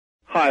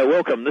Hi,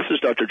 welcome. This is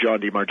Dr. John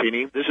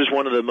DeMartini. This is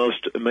one of the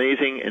most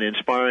amazing and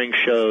inspiring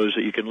shows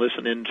that you can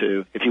listen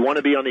into. If you want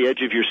to be on the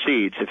edge of your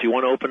seats, if you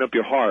want to open up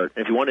your heart,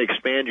 if you want to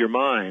expand your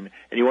mind,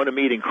 and you want to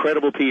meet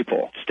incredible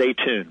people, stay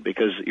tuned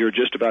because you're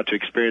just about to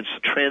experience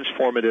a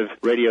transformative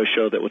radio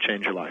show that will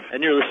change your life.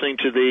 And you're listening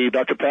to the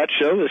Dr. Pat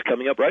Show that's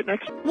coming up right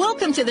next.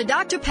 Welcome to the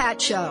Dr.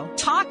 Pat Show.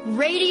 Talk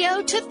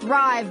radio to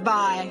thrive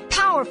by.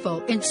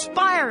 Powerful,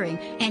 inspiring,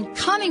 and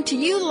coming to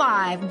you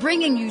live,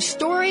 bringing you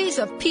stories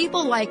of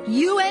people like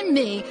you and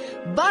me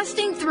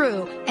busting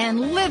through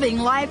and living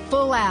life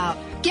full out.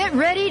 Get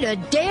ready to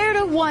dare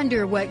to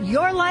wonder what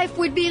your life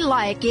would be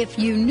like if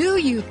you knew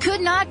you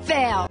could not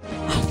fail.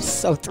 I'm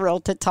so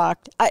thrilled to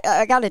talk.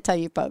 I got to tell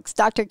you, folks,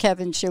 Dr.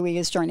 Kevin Shuey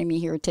is joining me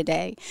here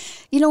today.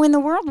 You know, in the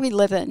world we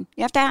live in,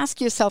 you have to ask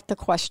yourself the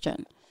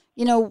question,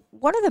 you know,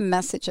 what are the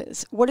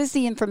messages? What is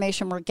the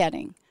information we're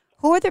getting?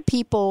 Who are the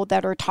people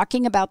that are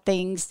talking about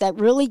things that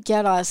really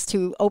get us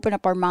to open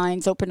up our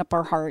minds, open up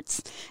our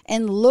hearts,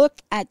 and look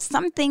at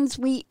some things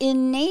we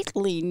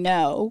innately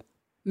know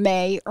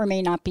may or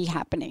may not be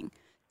happening?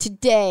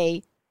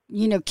 Today,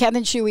 you know,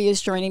 Kevin Shuey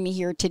is joining me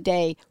here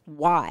today.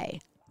 Why?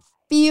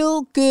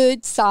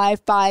 Feel-good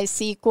sci-fi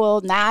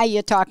sequel, now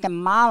you're talking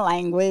my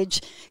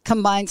language,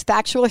 combines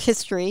factual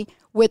history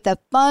with a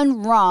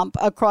fun romp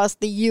across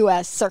the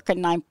U.S. circa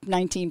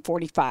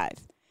 1945.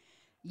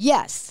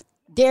 Yes.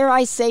 Dare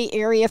I say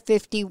Area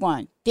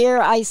 51?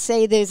 Dare I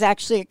say there's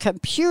actually a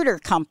computer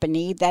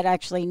company that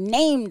actually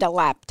named a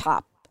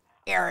laptop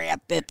Area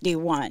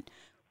 51?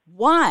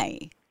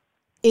 Why?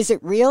 Is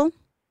it real?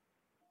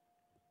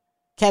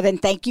 Kevin,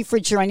 thank you for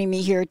joining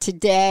me here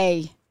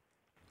today.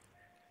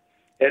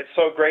 It's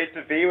so great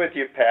to be with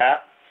you,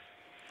 Pat.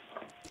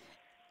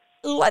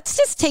 Let's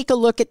just take a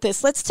look at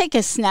this. Let's take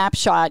a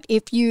snapshot.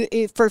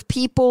 If for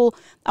people,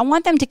 I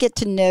want them to get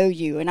to know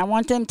you, and I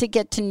want them to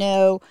get to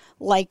know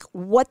like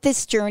what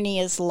this journey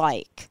is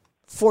like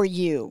for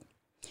you.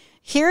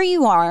 Here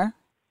you are,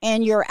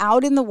 and you're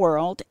out in the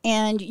world,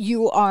 and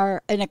you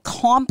are an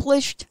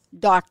accomplished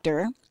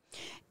doctor,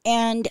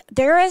 and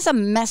there is a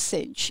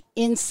message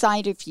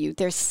inside of you.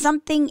 There's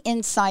something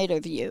inside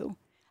of you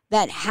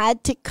that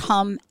had to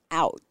come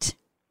out.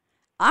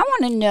 I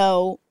want to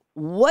know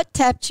what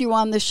tapped you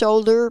on the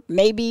shoulder,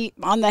 maybe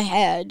on the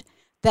head,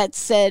 that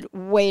said,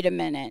 wait a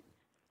minute,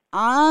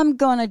 I'm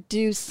going to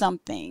do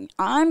something.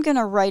 I'm going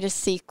to write a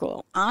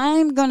sequel.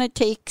 I'm going to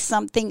take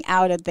something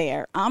out of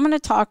there. I'm going to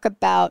talk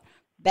about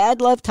Bad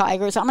Love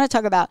Tigers. I'm going to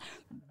talk about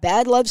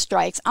Bad Love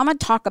Strikes. I'm going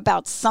to talk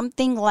about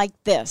something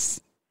like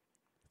this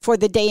for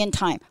the day and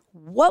time.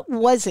 What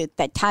was it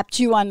that tapped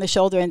you on the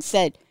shoulder and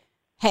said,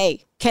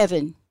 hey,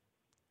 Kevin,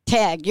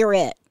 tag, you're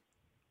it?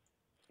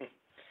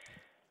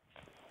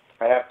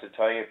 I have to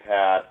tell you,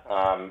 Pat,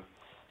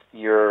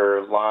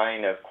 your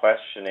line of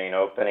questioning,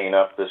 opening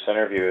up this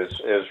interview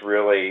is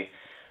really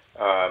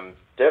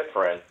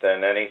different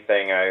than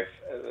anything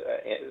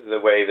the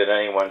way that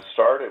anyone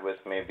started with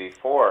me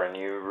before. And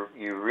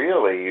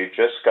you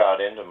just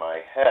got into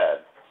my head.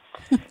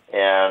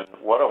 And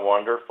what a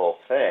wonderful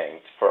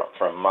thing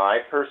from my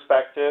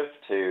perspective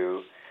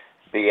to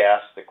be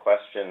asked the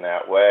question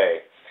that way.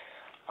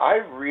 I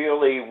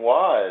really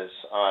was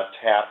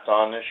tapped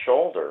on the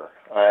shoulder.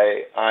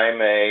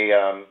 I'm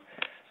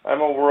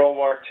a World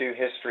War II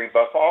history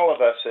buff. All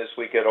of us, as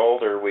we get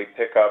older, we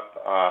pick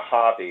up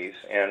hobbies,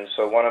 and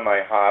so one of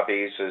my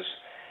hobbies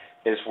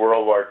is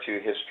World War II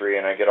history,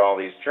 and I get all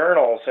these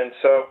journals. And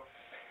so,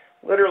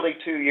 literally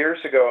 2 years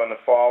ago, in the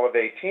fall of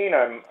 18,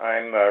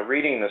 I'm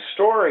reading the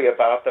story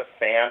about the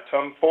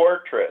Phantom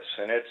Fortress,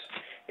 and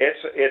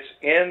it's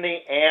in the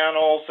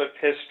annals of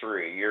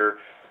history. Your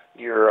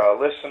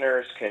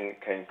listeners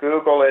can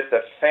Google it.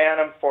 The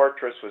Phantom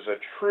Fortress was a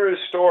true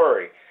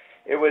story.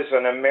 It was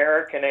an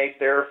American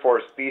 8th Air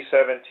Force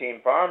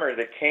B-17 bomber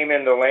that came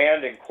into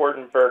land in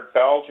Kortenberg,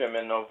 Belgium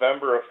in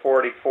November of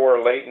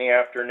 44, late in the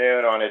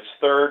afternoon, on its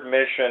third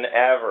mission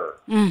ever.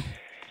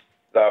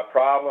 The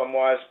problem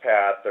was,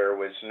 Pat, there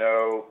was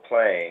no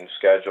plane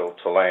scheduled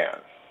to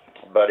land.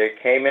 But it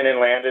came in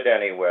and landed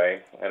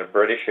anyway at a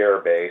British air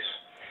base.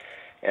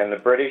 And the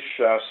British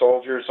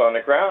soldiers on the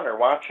ground are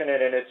watching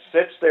it, and it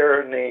sits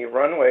there in the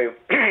runway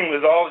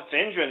with all its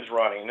engines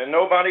running, and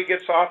nobody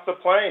gets off the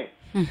plane.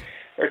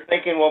 They're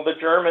thinking, well, the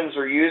Germans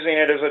are using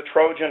it as a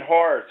Trojan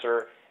horse,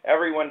 or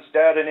everyone's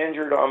dead and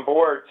injured on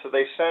board. So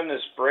they send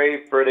this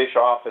brave British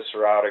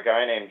officer out, a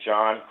guy named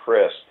John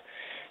Crisp,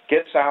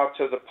 gets out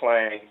to the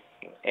plane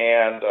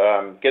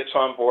and gets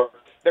on board.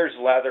 There's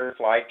leather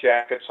flight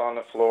jackets on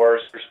the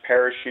floors. There's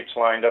parachutes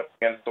lined up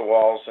against the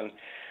walls, and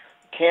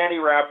candy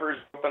wrappers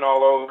open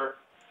all over.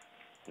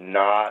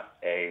 Not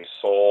a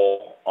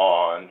soul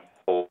on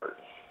board.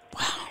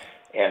 Wow.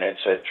 And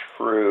it's a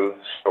true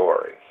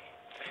story.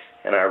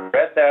 And I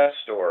read that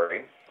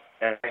story,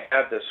 and I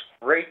had this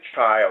great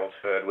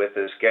childhood with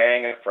this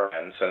gang of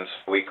friends, and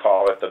we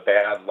call it the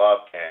Bad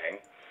Love Gang.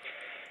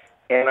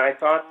 And I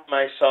thought to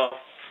myself,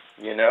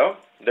 you know,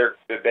 there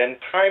could have been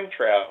time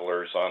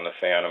travelers on the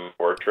Phantom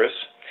Fortress,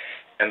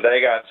 and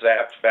they got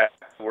zapped back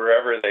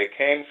wherever they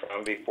came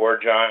from before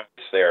John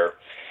was there.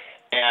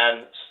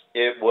 And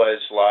it was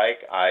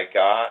like I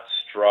got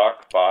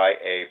struck by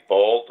a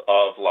bolt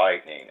of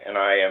lightning, and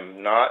I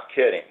am not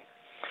kidding.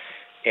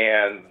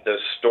 And the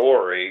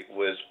story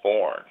was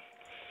born.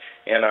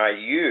 And I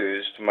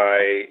used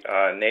my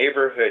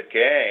neighborhood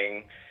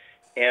gang,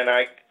 and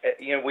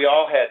we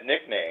all had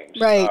nicknames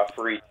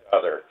for each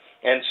other.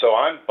 And so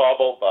I'm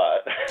Bubble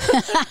Butt.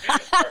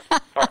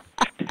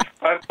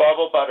 I'm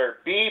Bubble Butter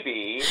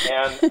BB,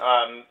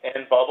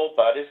 and Bubble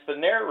Butt is the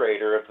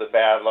narrator of the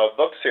Bad Love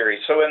book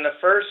series. So in the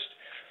first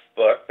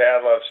book,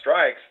 Bad Love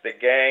Strikes, the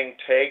gang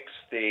takes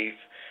the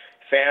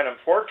Phantom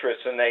Fortress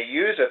and they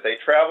use it. They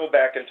travel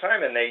back in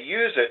time and they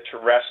use it to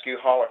rescue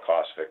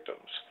Holocaust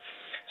victims.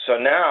 So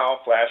now,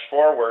 flash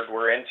forward,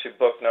 we're into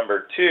book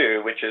number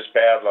 2, which is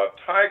Bad Love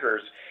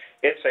Tigers.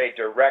 It's a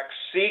direct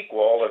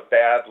sequel of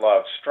Bad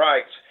Love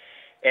Strikes,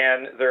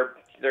 and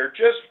they're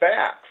just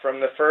back from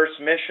the first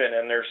mission,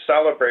 and they're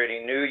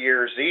celebrating New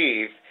Year's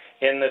Eve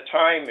in the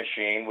time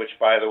machine, which,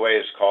 by the way,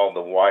 is called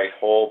the White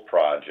Hole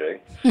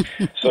Project.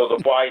 So the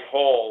White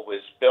Hole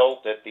was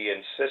built at the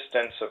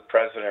insistence of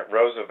President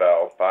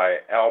Roosevelt by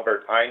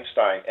Albert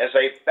Einstein as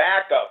a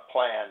backup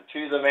plan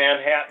to the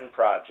Manhattan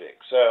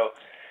Project. So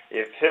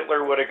if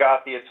Hitler would have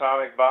got the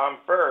atomic bomb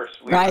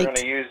first, we were going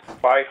to use the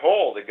White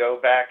Hole to go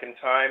back in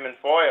time and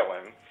foil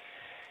him.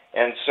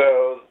 And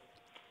so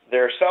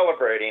they're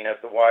celebrating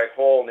at the White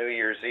Hole New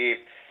Year's Eve,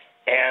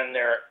 and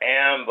they're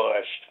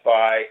ambushed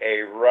by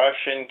a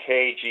Russian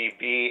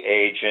KGB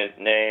agent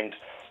named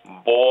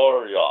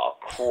Borya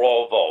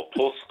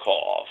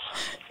Krovo-Puskov.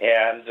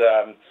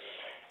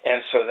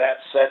 And so that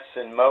sets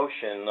in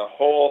motion the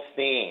whole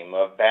theme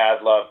of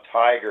Bad Love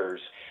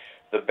Tigers.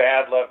 The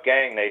Bad Love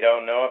Gang, they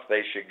don't know if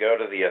they should go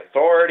to the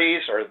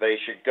authorities or they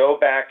should go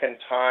back in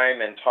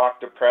time and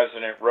talk to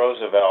President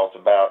Roosevelt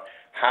about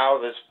how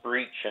this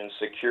breach in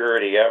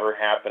security ever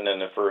happened in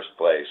the first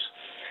place.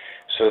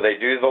 So they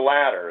do the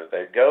latter.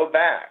 They go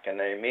back and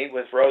they meet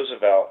with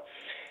Roosevelt.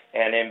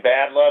 And in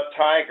Bad Love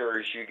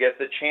Tigers, you get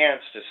the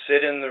chance to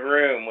sit in the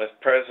room with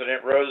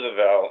President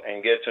Roosevelt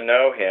and get to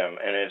know him,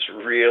 and it's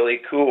really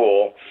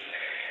cool.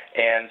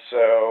 And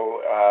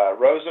so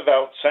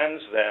Roosevelt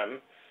sends them,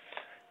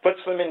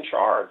 puts them in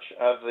charge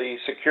of the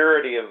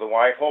security of the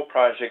White Hole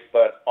Project,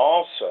 but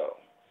also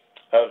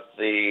of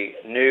the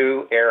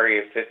new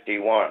Area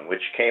 51,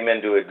 which came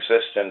into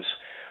existence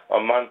a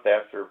month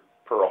after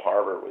Pearl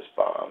Harbor was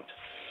bombed.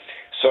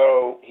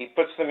 So he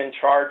puts them in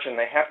charge, and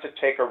they have to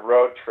take a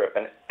road trip,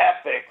 an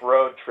epic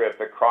road trip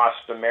across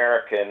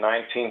America in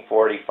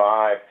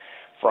 1945,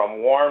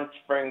 from Warm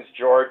Springs,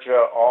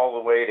 Georgia, all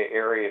the way to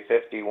Area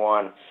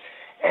 51.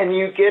 And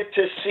you get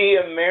to see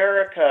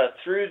America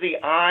through the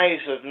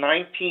eyes of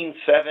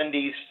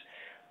 1970s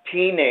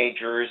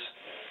teenagers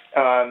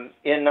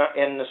in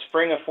the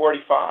spring of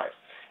 45.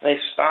 And they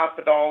stop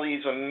at all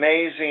these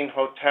amazing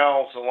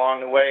hotels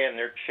along the way, and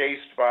they're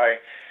chased by,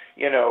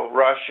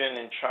 Russian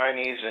and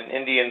Chinese and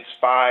Indian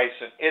spies.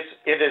 And it's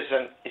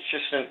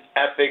just an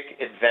epic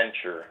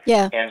adventure.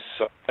 Yeah. And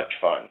so much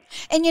fun.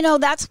 And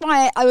that's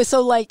why I was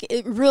so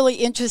really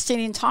interested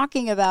in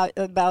talking about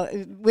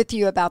with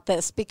you about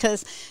this,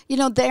 because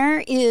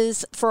there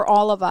is, for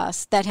all of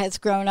us that has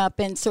grown up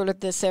in sort of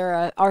this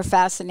era, our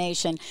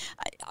fascination.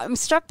 I'm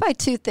struck by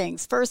two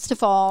things. First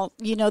of all,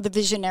 the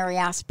visionary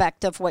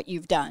aspect of what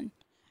you've done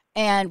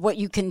and what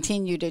you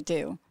continue to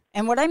do.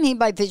 And what I mean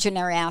by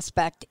visionary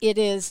aspect, it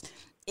is,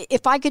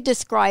 if I could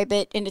describe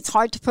it, and it's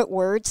hard to put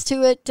words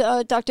to it,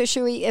 Dr.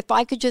 Shuey, if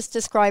I could just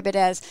describe it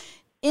as,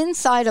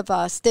 inside of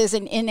us, there's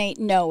an innate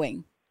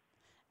knowing.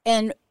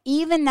 And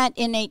even that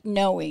innate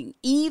knowing,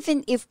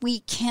 even if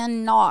we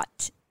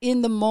cannot,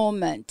 in the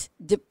moment,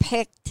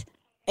 depict,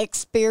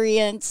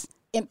 experience,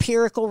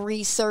 empirical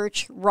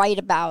research, write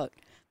about,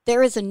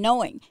 there is a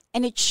knowing.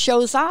 And it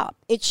shows up.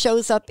 It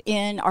shows up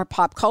in our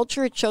pop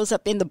culture. It shows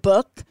up in the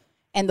book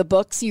and the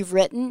books you've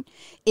written.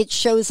 It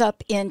shows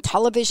up in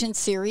television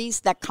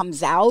series that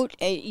comes out,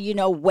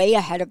 way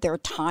ahead of their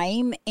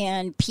time,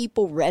 and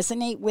people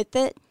resonate with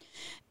it.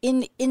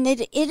 It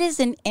is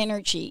an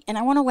energy, and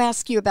I want to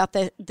ask you about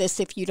this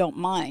if you don't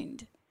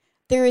mind.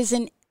 There is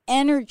an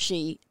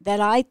energy that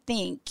I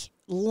think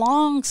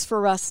longs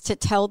for us to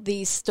tell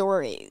these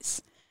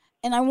stories.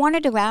 And I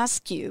wanted to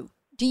ask you,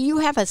 do you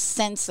have a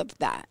sense of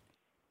that?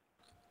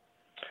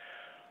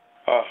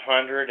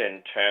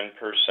 110%.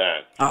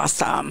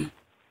 Awesome.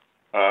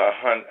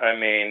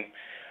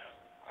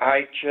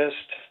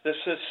 This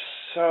is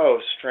so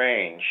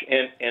strange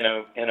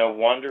in a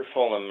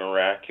wonderful and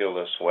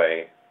miraculous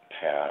way,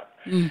 Pat.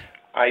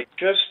 I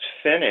just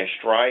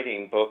finished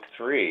writing book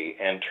 3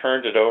 and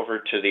turned it over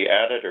to the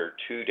editor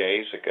 2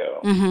 days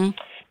ago. Mm-hmm.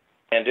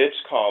 And it's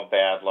called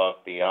Bad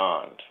Love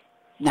Beyond.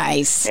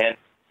 Nice.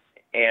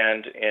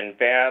 And in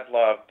Bad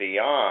Love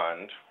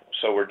Beyond,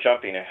 so we're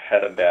jumping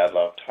ahead of Bad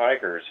Love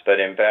Tigers, but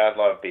in Bad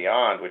Love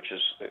Beyond, which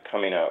is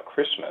coming out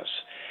Christmas,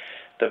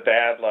 the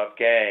Bad Love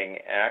Gang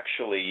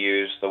actually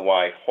used the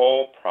White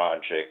Hole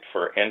Project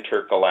for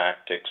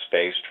intergalactic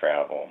space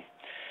travel.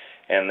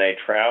 And they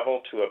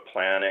traveled to a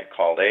planet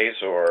called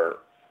Azor,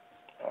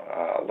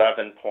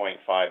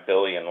 11.5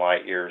 billion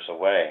light years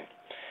away.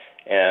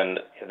 And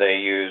they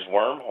use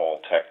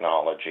wormhole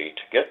technology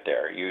to get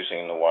there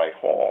using the white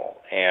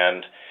hole.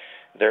 And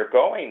they're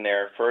going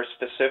there for a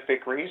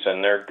specific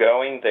reason. They're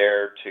going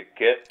there to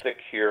get the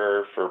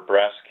cure for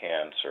breast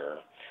cancer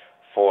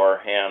for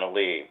Hannah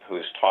Lieb,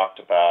 who's talked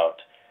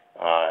about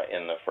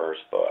in the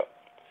first book.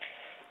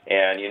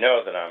 And you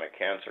know that I'm a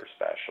cancer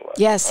specialist.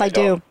 Yes, I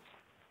do.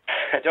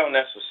 I don't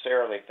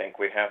necessarily think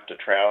we have to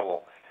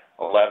travel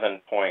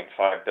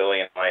 11.5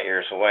 billion light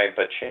years away,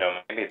 but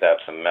maybe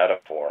that's a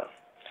metaphor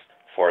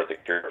for the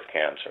cure of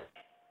cancer.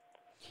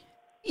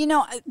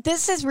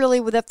 This is really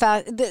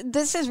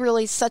this is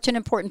really such an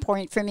important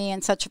point for me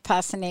and such a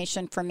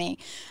fascination for me.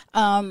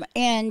 And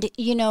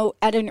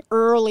at an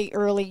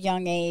early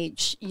young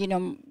age,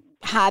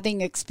 having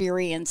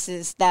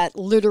experiences that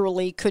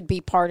literally could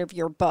be part of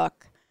your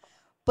book.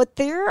 But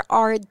there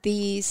are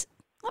these,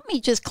 let me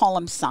just call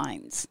them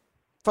signs,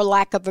 for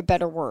lack of a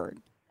better word.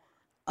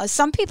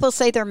 Some people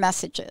say they're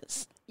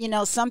messages.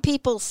 Some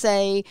people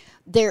say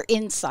they're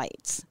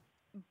insights.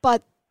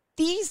 But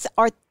these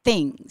are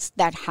things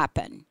that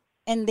happen,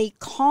 and they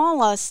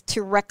call us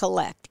to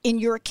recollect. In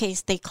your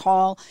case, they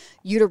call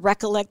you to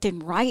recollect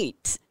and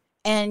write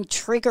and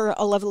trigger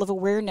a level of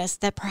awareness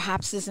that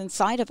perhaps is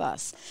inside of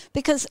us.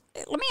 Because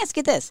let me ask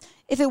you this.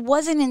 If it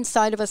wasn't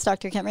inside of us,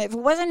 Dr. Cameron, if it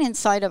wasn't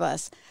inside of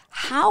us,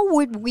 how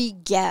would we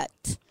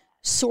get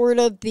sort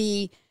of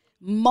the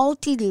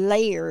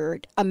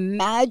multi-layered,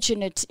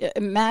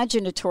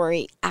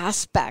 imaginatory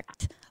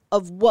aspect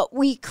of what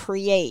we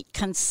create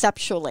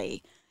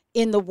conceptually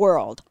in the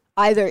world,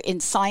 either in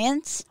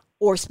science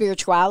or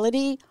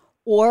spirituality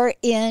or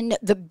in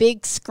the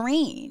big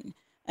screen?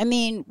 I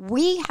mean,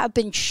 we have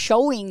been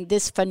showing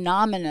this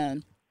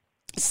phenomenon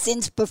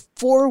since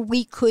before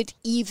we could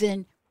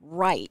even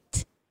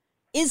write.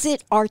 Is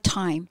it our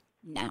time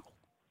now?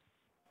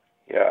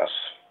 Yes.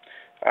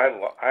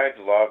 I'd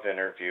love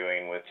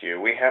interviewing with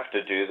you. We have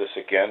to do this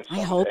again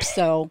someday. I hope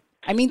so.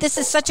 I mean, this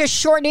is such a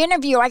short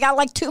interview. I got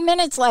like 2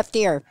 minutes left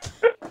here.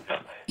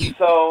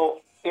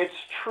 So it's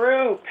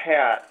true,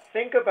 Pat.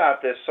 Think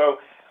about this. So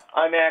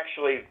I'm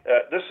actually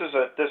this is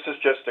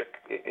just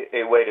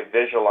a way to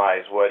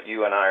visualize what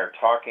you and I are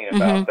talking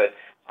about. Mm-hmm. But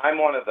I'm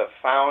one of the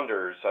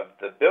founders of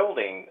the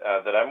building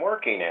that I'm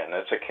working in.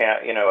 It's a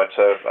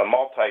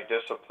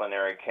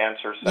multidisciplinary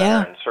cancer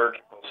center and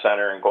surgical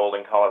center in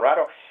Golden,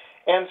 Colorado.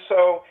 And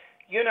so,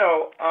 8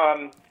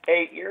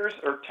 years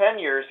or 10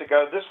 years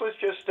ago, this was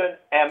just an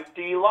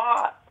empty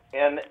lot.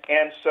 And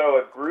so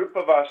a group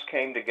of us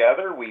came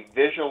together. We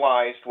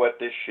visualized what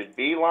this should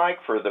be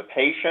like for the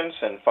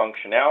patients and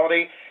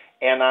functionality.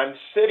 And I'm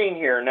sitting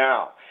here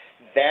now.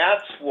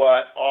 That's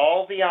what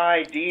all the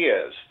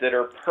ideas that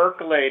are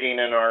percolating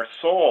in our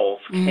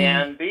souls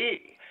can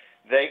be.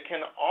 They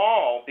can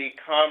all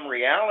become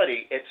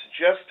reality. It's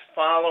just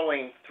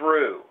following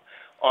through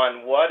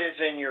on what is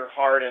in your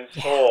heart and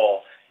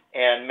soul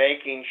and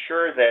making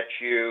sure that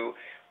you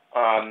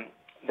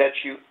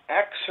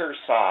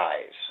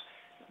exercise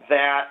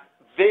that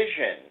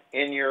vision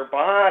in your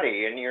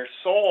body, in your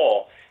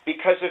soul,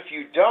 because if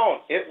you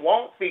don't, it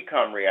won't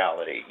become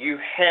reality. You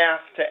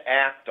have to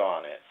act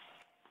on it.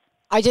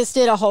 I just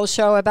did a whole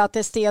show about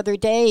this the other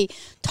day,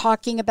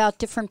 talking about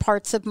different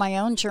parts of my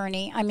own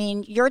journey. I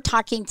mean, you're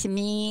talking to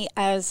me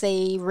as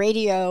a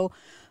radio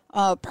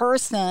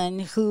person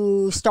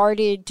who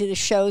started the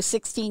show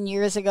 16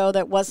 years ago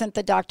that wasn't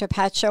the Dr.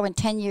 Pat Show, and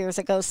 10 years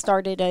ago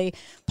started a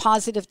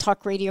positive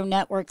talk radio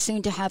network,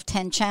 soon to have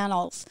 10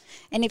 channels.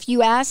 And if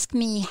you ask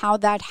me how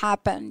that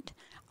happened,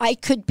 I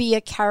could be a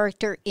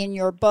character in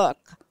your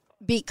book,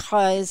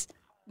 because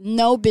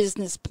no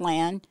business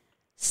plan,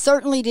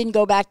 certainly didn't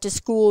go back to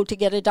school to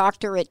get a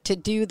doctorate to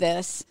do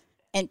this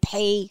and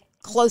pay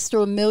close to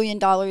 $1 million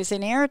in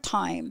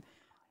airtime.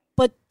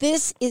 But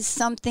this is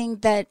something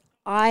that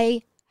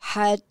I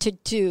had to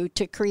do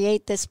to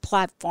create this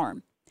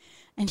platform.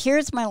 And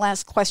here's my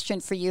last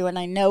question for you, and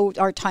I know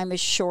our time is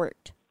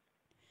short.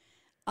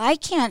 I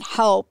can't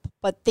help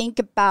but think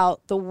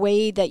about the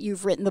way that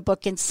you've written the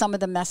book and some of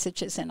the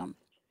messages in them.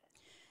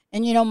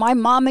 And, my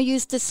mama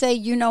used to say,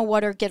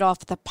 or get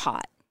off the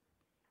pot.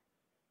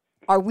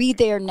 Are we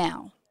there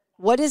now?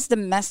 What is the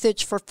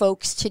message for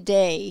folks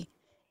today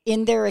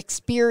in their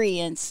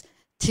experience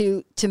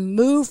to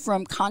move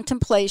from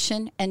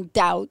contemplation and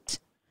doubt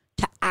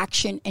to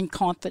action and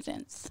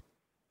confidence?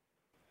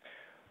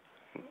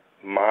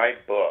 My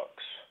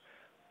books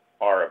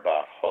are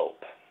about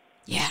hope.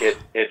 Yeah.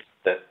 It's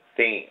the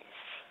theme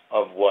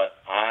of what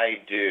I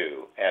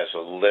do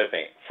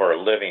for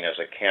a living as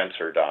a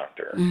cancer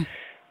doctor.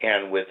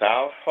 And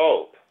without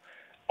hope,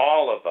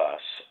 all of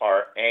us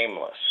are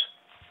aimless.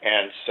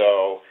 And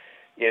so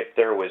if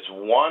there was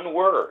one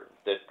word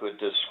that could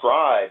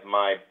describe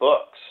my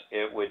books,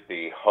 it would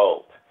be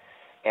hope.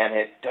 And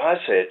it does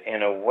it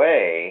in a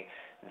way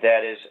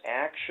that is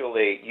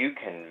actually, you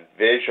can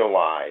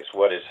visualize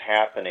what is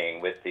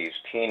happening with these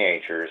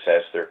teenagers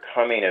as they're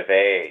coming of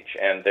age.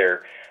 And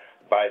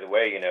by the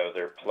way,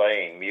 they're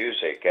playing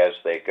music as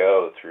they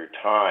go through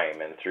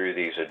time and through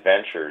these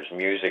adventures,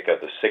 music of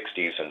the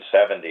 60s and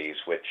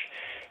 70s, which,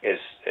 is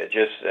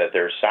just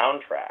their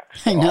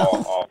soundtracks I to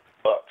know. all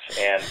books.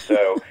 And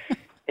so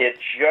it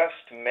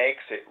just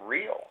makes it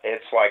real.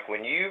 It's like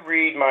when you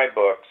read my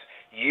books,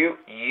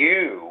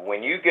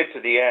 when you get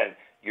to the end,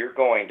 you're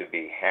going to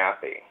be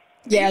happy.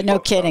 Yeah, no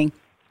kidding.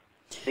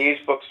 These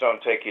books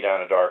don't take you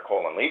down a dark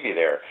hole and leave you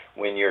there.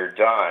 When you're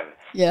done,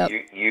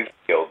 you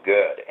feel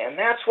good. And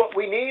that's what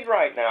we need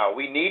right now.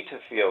 We need to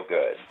feel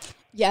good.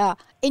 Yeah.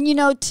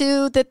 And,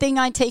 too, the thing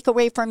I take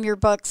away from your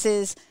books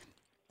is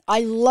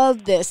I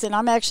love this. And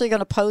I'm actually going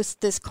to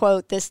post this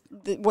quote,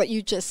 what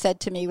you just said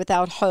to me,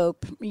 without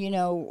hope, we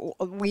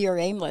are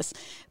aimless.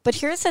 But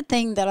here's the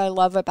thing that I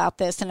love about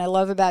this, and I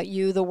love about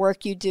you, the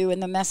work you do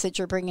and the message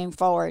you're bringing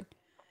forward.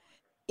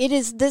 It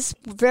is this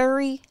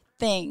very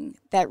thing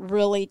that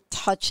really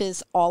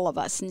touches all of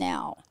us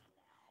now.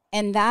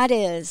 And that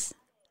is,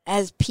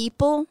 as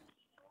people,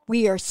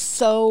 we are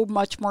so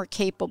much more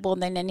capable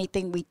than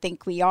anything we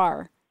think we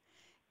are.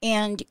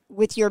 And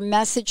with your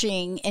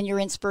messaging and your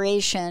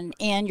inspiration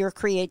and your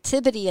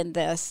creativity in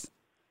this,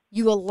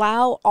 you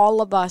allow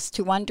all of us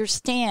to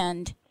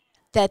understand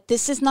that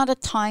this is not a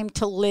time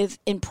to live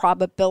in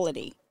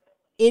probability.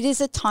 It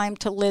is a time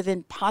to live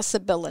in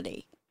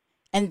possibility.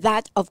 And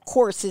that, of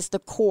course, is the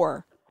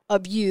core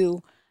of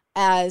you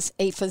as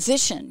a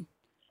physician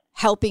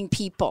helping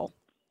people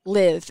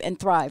live and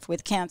thrive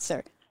with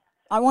cancer.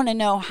 I want to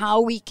know how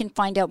we can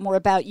find out more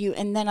about you,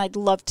 and then I'd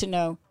love to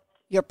know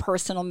your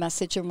personal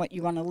message and what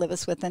you want to leave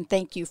us with. And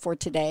thank you for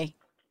today.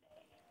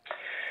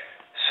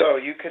 So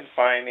you can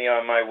find me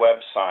on my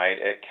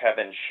website at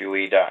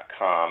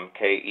kevinschuwe.com,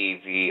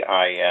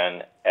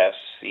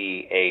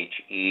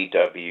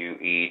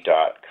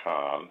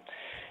 KevinsChewe.com.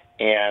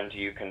 And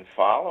you can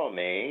follow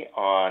me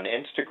on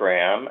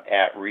Instagram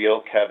at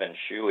Real Kevin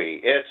Schuwe.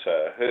 It's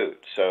a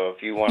hoot. So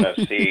if you want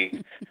to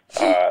see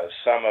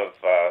some of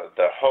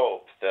the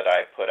hope that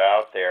I put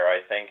out there,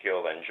 I think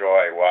you'll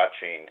enjoy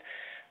watching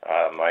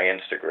my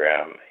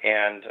Instagram.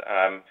 And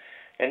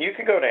you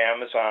can go to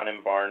Amazon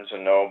and Barnes &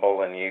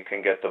 Noble, and you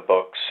can get the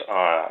books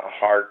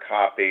hard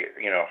copy,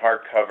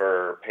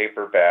 hardcover,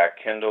 paperback,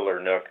 Kindle, or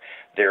Nook.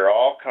 They're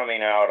all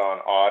coming out on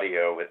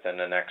audio within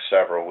the next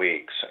several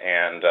weeks.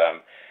 And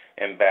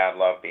Bad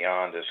Love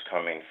Beyond is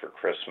coming for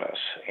Christmas.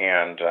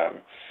 And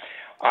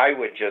I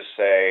would just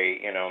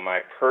say,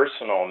 my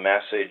personal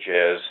message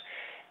is,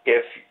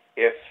 if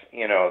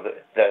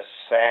the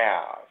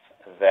salve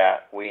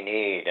that we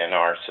need in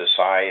our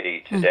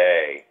society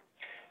today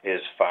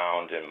is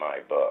found in my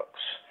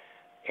books.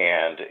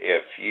 And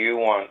if you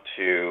want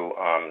to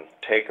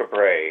take a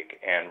break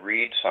and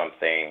read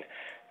something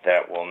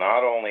that will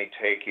not only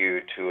take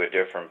you to a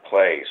different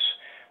place,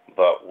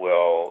 but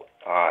will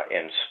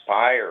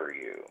inspire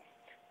you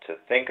to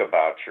think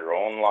about your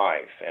own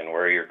life and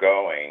where you're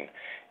going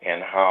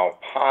and how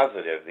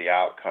positive the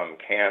outcome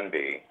can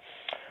be,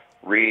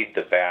 read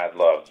the Bad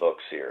Love book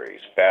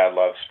series, Bad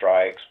Love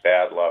Strikes,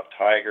 Bad Love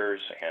Tigers,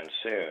 and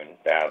soon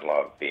Bad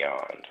Love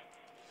Beyond.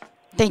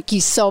 Thank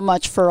you so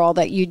much for all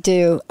that you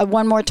do.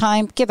 One more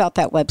time, give out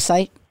that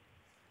website.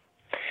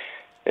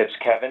 It's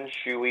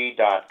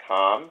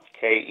KevinSchuwe.com,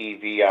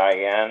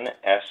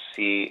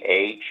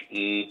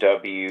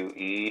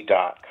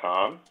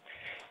 KevinSchewe.com.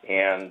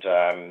 And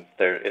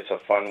it's a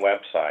fun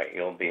website.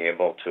 You'll be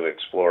able to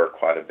explore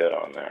quite a bit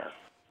on there.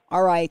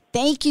 All right.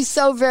 Thank you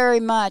so very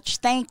much.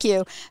 Thank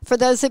you. For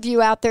those of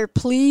you out there,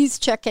 please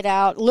check it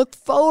out. Look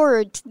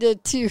forward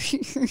to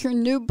your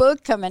new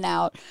book coming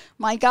out.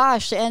 My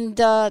gosh. And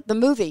the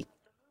movie.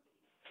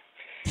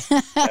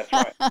 That's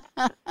right.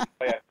 I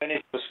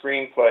finished the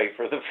screenplay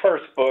for the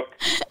first book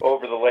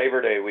over the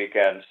Labor Day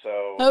weekend.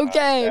 So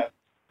okay.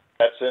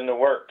 That's in the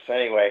works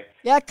anyway.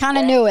 Yeah, kind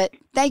of knew it.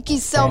 Thank you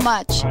so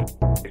much.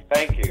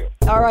 Thank you.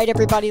 All right,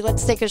 everybody,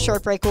 let's take a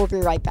short break. We'll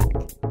be right back.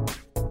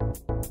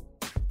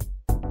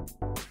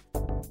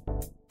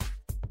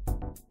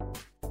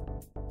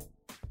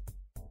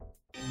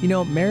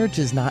 Marriage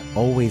is not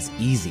always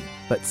easy,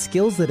 but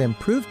skills that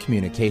improve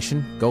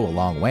communication go a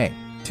long way.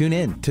 Tune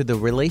in to the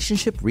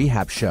Relationship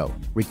Rehab Show,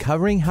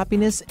 Recovering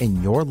Happiness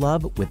in Your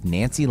Love with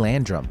Nancy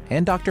Landrum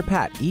and Dr.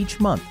 Pat each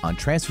month on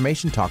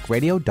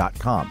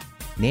TransformationTalkRadio.com.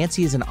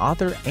 Nancy is an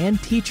author and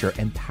teacher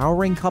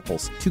empowering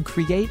couples to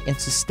create and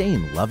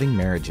sustain loving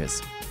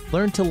marriages.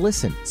 Learn to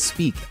listen,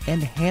 speak,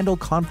 and handle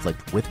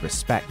conflict with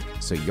respect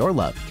so your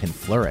love can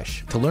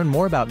flourish. To learn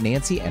more about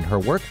Nancy and her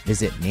work,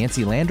 visit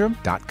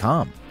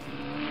nancylandrum.com.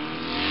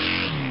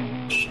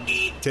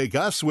 Take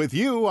us with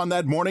you on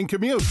that morning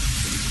commute.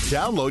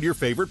 Download your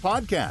favorite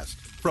podcast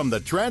from the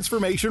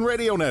Transformation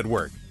Radio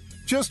Network.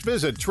 Just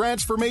visit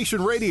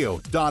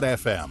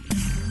transformationradio.fm.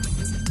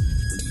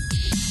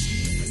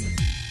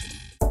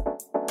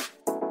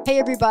 Hey,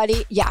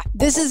 everybody. Yeah,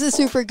 this is a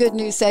super good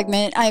news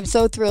segment. I am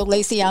so thrilled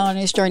Lacey Allen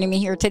is joining me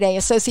here today,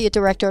 Associate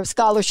Director of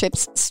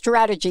Scholarships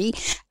Strategy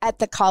at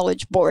the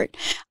College Board.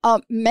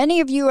 Many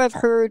of you have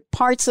heard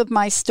parts of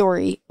my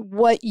story.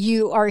 What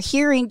you are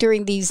hearing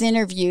during these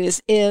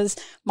interviews is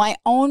my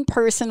own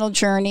personal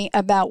journey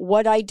about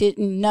what I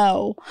didn't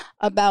know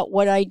about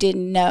what I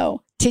didn't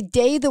know.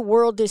 Today, the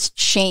world is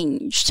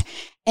changed.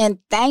 And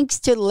thanks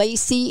to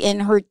Lacey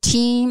and her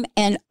team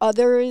and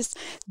others,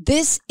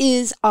 this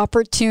is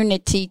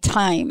opportunity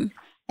time.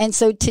 And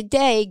so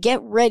today,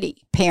 get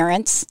ready,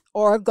 parents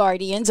or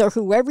guardians or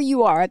whoever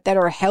you are that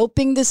are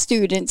helping the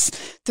students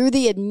through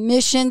the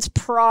admissions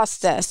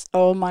process.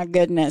 Oh my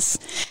goodness.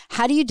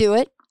 How do you do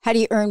it? How do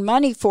you earn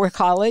money for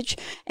college?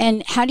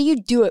 And how do you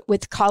do it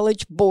with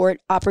College Board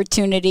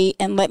opportunity?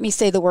 And let me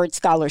say the word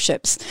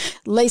scholarships.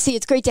 Lacey,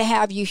 it's great to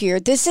have you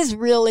here. This is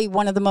really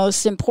one of the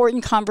most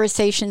important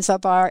conversations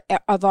of our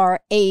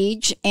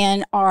age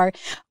and our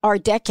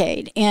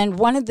decade. And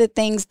one of the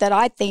things that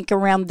I think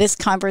around this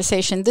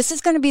conversation, this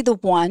is going to be the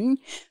one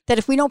that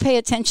if we don't pay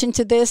attention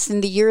to this in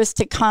the years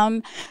to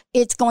come,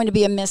 it's going to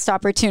be a missed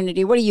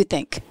opportunity. What do you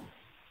think?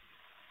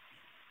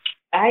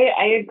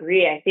 I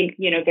agree. I think,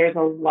 there's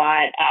a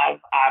lot of,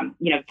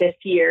 this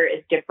year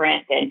is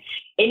different than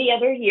any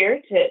other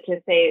year,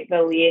 to say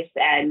the least.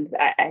 And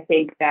I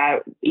think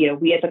that,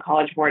 we at the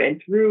College Board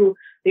and through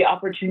the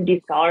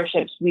Opportunity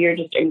Scholarships, we are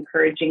just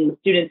encouraging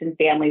students and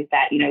families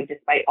that,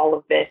 despite all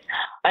of this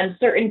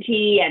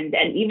uncertainty and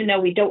even though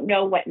we don't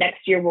know what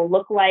next year will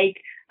look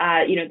like,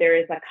 there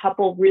is a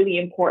couple really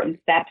important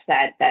steps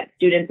that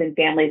students and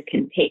families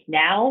can take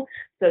now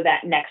so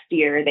that next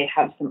year they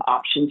have some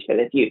options for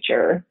the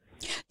future.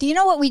 Do you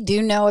know what we do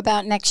know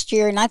about next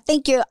year? And I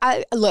think you're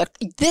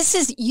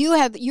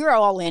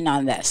all in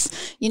on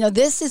this.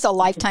 This is a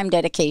lifetime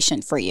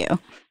dedication for you.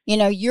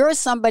 You're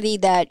somebody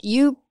that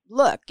you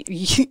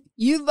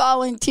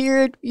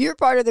volunteered, you're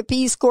part of the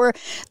Peace Corps.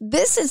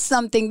 This is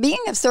something, being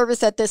of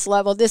service at this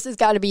level, this has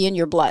got to be in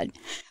your blood.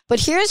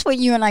 But here's what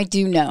you and I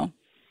do know.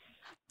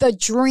 The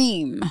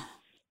dream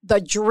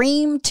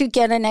to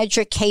get an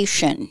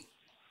education.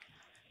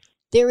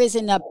 There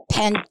isn't a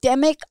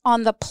pandemic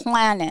on the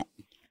planet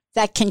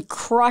that can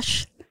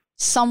crush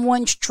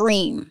someone's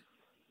dream.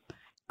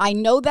 I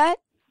know that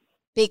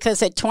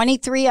because at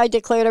 23, I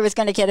declared I was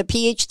going to get a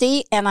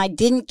PhD, and I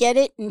didn't get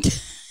it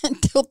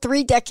until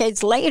 3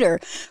 decades later.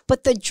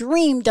 But the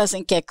dream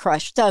doesn't get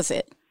crushed, does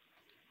it?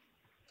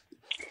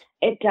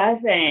 It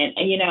doesn't.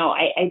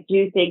 I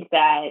do think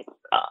that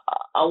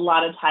a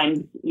lot of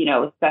times,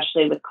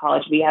 especially with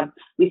college,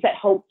 we set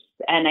hopes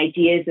and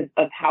ideas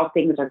of how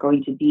things are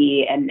going to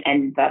be, and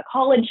the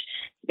college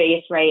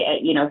space,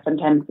 right?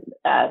 Sometimes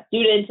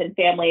students and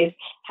families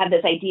have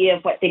this idea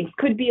of what things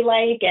could be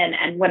like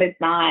and what it's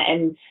not.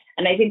 And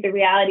I think the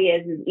reality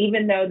is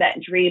even though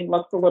that dream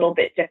looks a little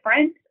bit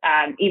different,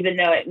 even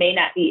though it may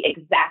not be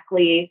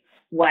exactly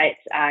what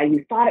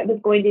you thought it was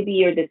going to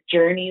be, or this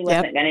journey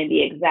wasn't going to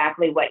be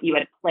exactly what you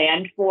had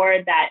planned for,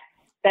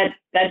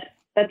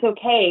 that's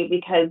okay,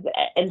 because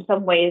in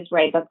some ways,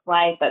 right, that's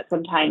life, that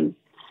sometimes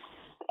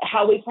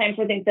how we plan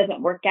for things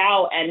doesn't work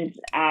out. And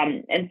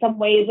in some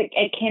ways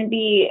it can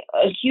be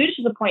a huge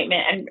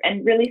disappointment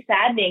and really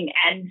saddening.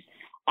 And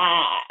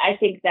I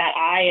think that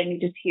I am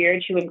just here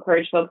to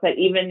encourage folks that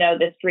even though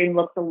this dream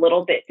looks a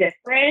little bit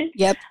different,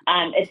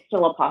 it's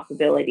still a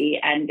possibility.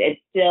 And it's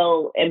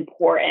still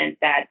important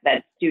that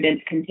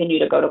students continue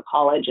to go to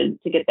college and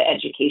to get the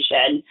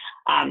education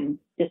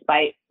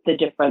despite the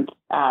difference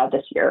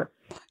this year.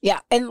 Yeah.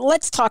 And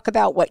let's talk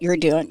about what you're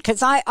doing.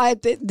 Because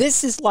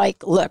this is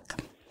like,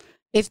 look,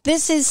 if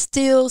this is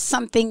still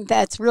something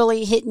that's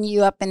really hitting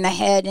you up in the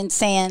head and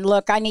saying,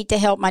 look, I need to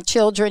help my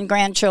children,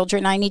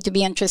 grandchildren, I need to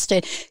be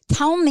interested,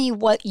 tell me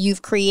what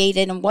you've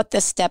created and what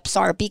the steps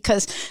are,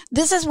 because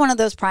this is one of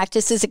those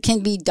practices that can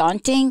be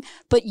daunting,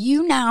 but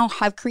you now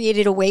have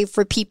created a way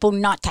for people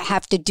not to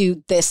have to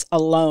do this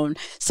alone.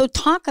 So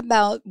talk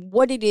about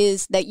what it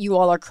is that you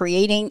all are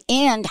creating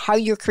and how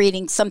you're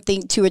creating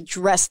something to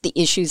address the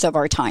issues of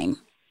our time.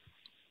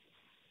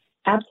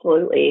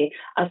 Absolutely.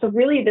 So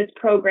really this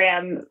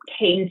program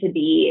came to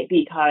be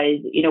because,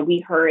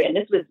 we heard, and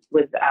this was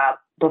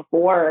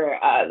before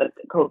the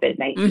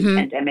COVID-19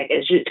 pandemic,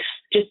 is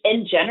just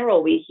in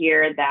general, we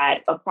hear that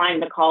applying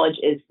to college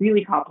is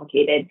really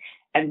complicated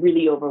and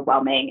really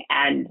overwhelming.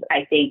 And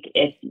I think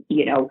if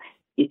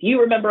you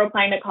remember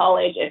applying to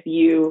college, if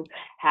you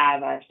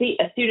have a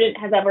student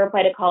has ever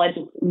applied to college,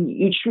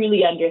 you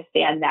truly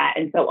understand that.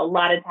 And so a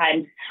lot of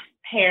times,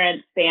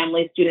 parents,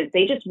 families, students,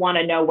 they just want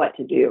to know what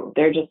to do.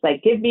 They're just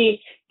like, give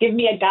me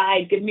a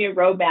guide, give me a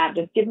roadmap,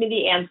 just give me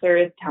the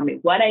answers, tell me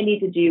what I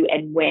need to do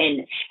and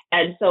when.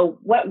 And so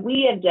what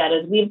we have done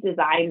is we've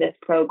designed this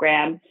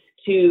program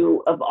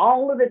of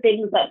all of the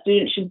things that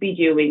students should be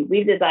doing,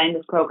 we've designed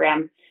this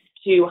program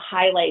to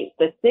highlight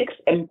the 6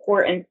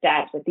 important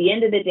steps. At the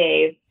end of the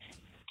day,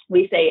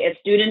 we say if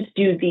students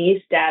do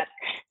these steps,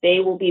 they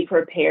will be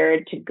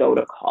prepared to go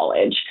to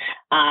college.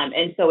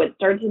 And so it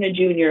starts in a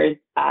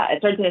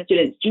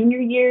student's junior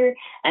year,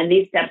 and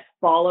these steps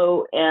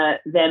follow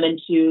them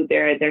into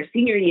their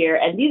senior year.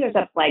 And these are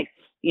steps like,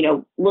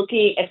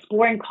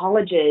 exploring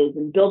colleges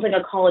and building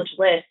a college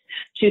list,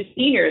 to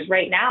seniors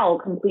right now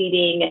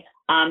completing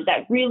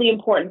that really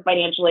important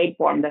financial aid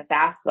form, the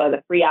FAFSA,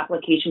 the free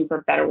application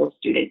for federal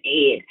student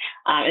aid.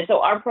 And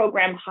so our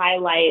program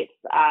highlights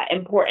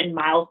important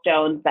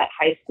milestones that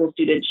high school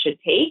students should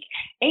take.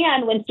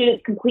 And when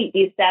students complete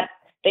these steps,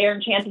 they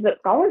earn chances at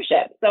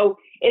scholarships. So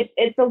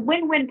it's a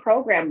win-win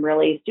program,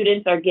 really.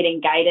 Students are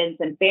getting guidance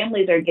and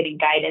families are getting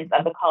guidance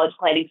of the college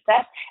planning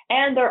steps,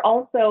 and they're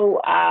also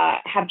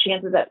have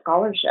chances at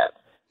scholarships.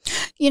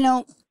 You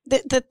know,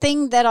 the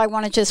thing that I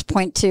want to just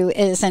point to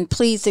is, and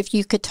please, if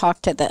you could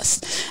talk to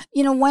this,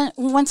 you know,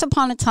 once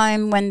upon a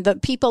time when the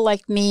people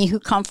like me who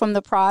come from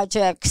the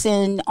projects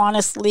and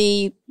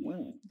honestly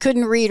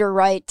couldn't read or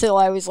write till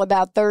I was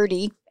about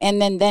 30,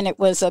 and then it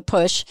was a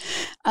push.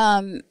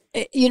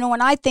 You know,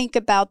 when I think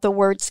about the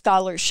word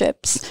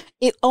scholarships,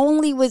 it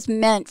only was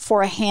meant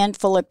for a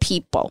handful of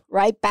people,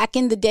 right? Back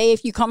in the day,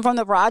 if you come from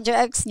the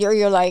projects,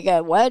 you're like,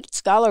 what?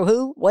 Scholar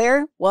who?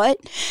 Where? What?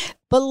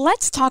 But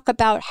let's talk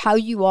about how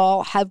you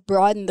all have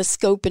broadened the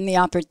scope and the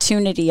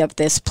opportunity of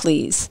this,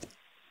 please.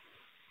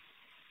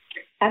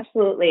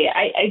 Absolutely.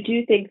 I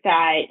do think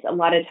that a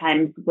lot of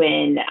times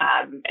when,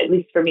 at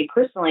least for me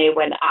personally,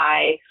 when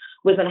I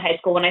was in high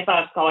school, when I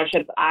thought of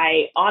scholarships,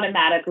 I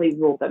automatically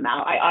ruled them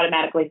out. I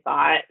automatically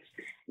thought,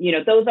 you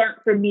know, those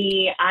aren't for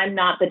me. I'm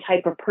not the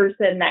type of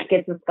person that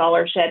gets a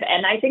scholarship.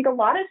 And I think a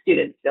lot of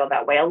students feel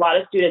that way. A lot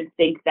of students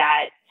think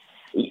that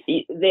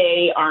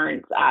they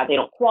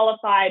don't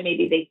qualify.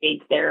 Maybe they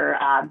think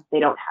they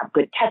don't have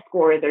good test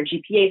scores or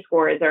GPA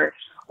scores or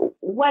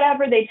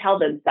whatever they tell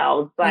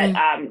themselves. But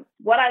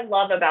what I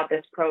love about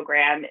this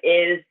program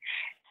is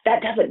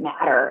that doesn't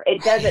matter.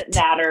 It doesn't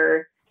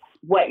matter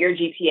what your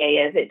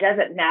GPA is. It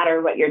doesn't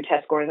matter what your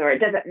test scores are. It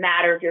doesn't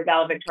matter if you're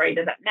valedictorian.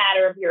 It doesn't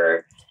matter if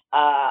you're,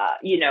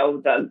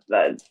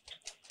 the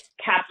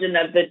captain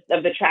of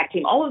the track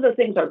team. All of those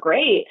things are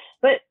great,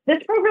 but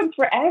this program's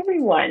for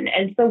everyone.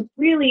 And so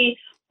really,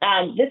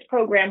 this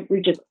program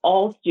reaches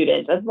all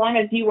students. As long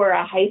as you are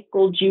a high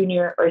school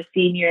junior or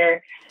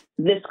senior,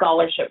 this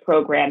scholarship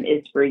program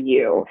is for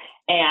you.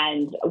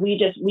 And we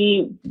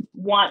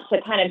want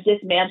to kind of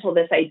dismantle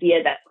this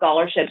idea that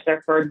scholarships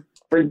are for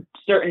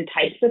certain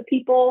types of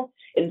people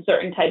and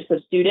certain types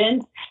of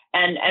students,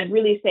 and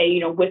really say, you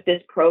know, with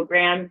this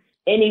program,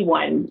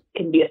 anyone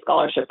can be a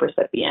scholarship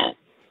recipient.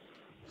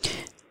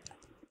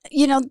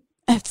 You know,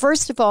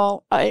 first of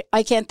all, I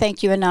can't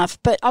thank you enough,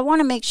 but I want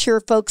to make sure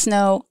folks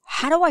know,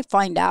 how do I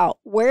find out?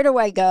 Where do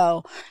I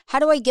go? How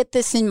do I get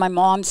this in my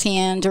mom's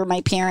hands or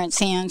my parents'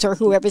 hands or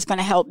whoever's going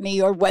to help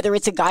me, or whether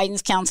it's a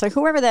guidance counselor,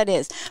 whoever that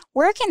is?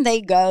 Where can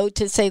they go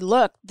to say,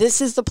 look, this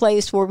is the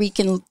place where we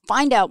can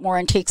find out more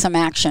and take some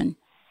action?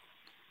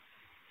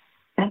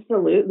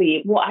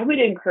 Absolutely. Well, I would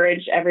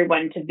encourage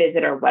everyone to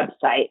visit our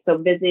website. So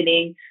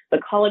visiting the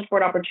College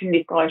Board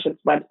Opportunity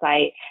Scholarships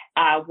website,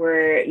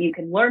 where you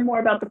can learn more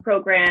about the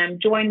program,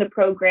 join the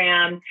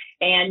program,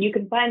 and you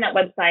can find that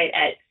website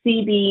at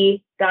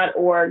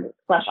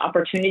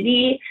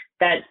cb.org/opportunity.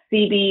 That's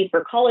CB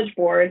for College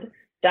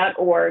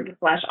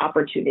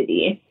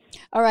Board.org/opportunity.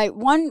 All right.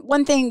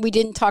 One thing we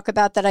didn't talk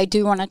about that I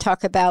do want to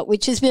talk about,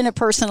 which has been a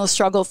personal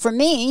struggle for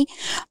me,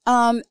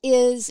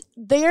 is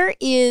there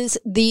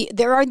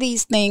are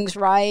these things,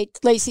 right,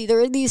 Lacey? There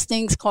are these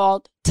things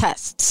called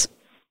tests.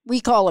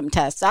 We call them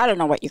tests. I don't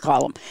know what you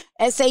call them.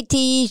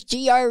 SATs,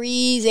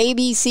 GREs,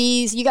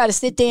 ABCs. You got to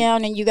sit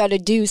down and you got to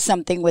do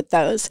something with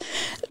those.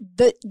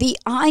 The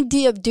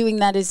idea of doing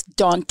that is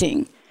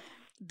daunting.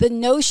 The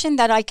notion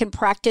that I can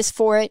practice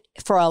for it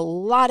for a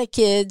lot of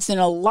kids and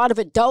a lot of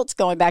adults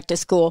going back to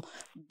school,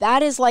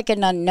 that is like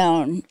an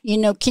unknown. You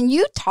know, can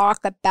you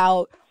talk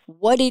about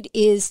what it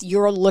is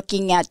you're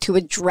looking at to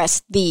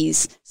address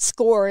these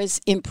scores,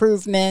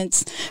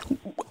 improvements,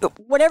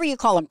 whatever you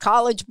call them,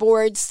 college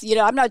boards? You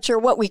know, I'm not sure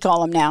what we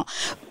call them now.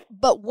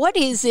 But what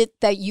is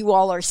it that you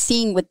all are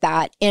seeing with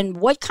that, and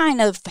what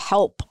kind of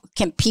help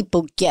can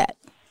people get?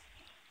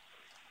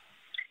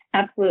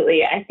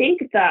 Absolutely. I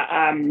think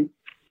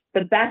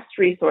the best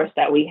resource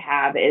that we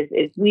have is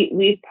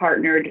we've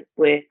partnered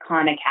with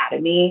Khan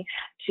Academy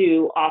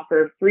to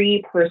offer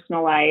free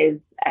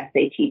personalized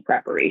SAT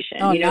preparation.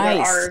 Oh,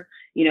 nice. There are,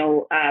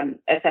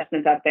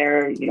 assessments out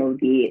there,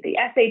 the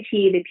SAT,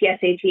 the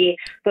PSAT,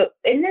 but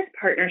in this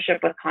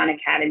partnership with Khan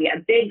Academy, a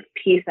big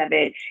piece of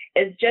it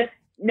is just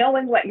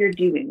knowing what you're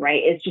doing,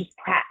 right? It's just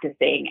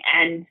practicing.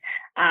 And,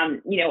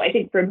 I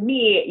think for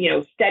me,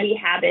 study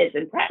habits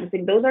and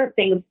practicing, those aren't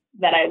things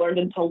that I learned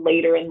until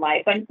later in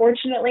life,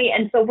 unfortunately.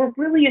 And so we're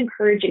really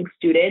encouraging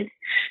students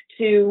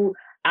to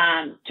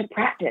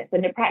practice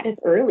and to practice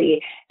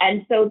early.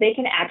 And so they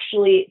can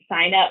actually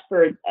sign up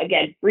for,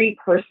 again, free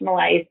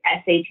personalized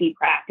SAT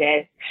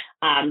practice.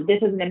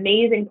 This is an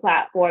amazing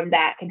platform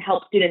that can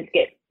help students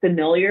get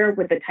familiar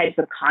with the types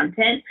of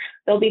content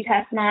they'll be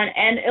testing on.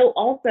 And it'll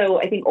also,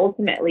 I think,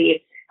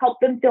 ultimately help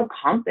them feel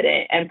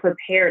confident and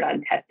prepared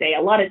on test day.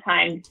 A lot of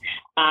times,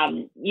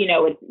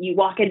 you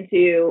walk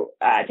into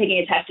taking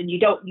a test and you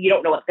don't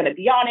know what's going to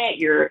be on it.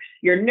 You're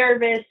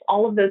nervous,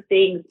 all of those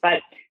things.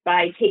 But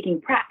by taking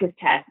practice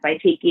tests, by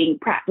taking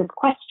practice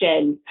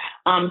questions,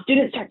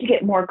 students start to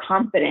get more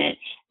confident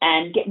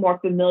and get more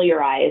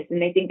familiarized.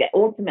 And I think that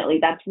ultimately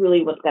that's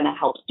really what's going to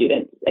help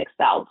students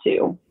excel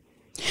too.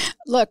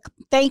 Look,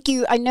 thank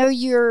you. I know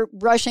you're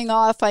rushing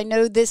off. I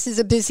know this is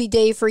a busy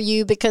day for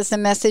you because the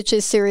message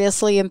is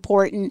seriously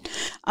important.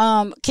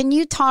 Can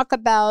you talk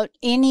about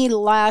any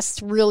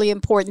last really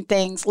important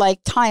things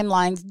like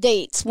timelines,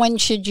 dates, when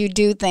should you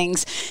do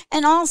things,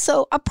 and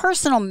also a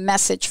personal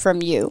message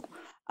from you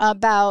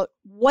about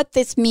what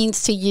this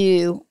means to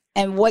you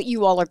and what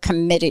you all are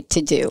committed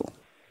to do?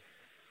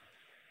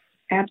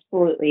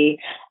 Absolutely.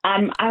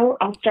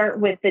 I'll start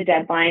with the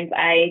deadlines.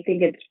 I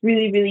think it's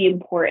really, really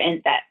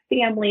important that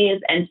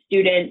families and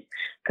students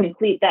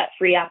complete that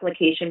free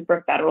application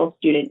for federal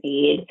student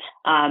aid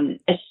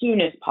as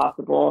soon as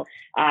possible.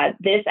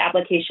 This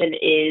application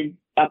is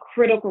a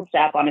critical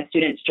step on a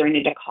student's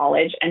journey to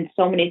college, and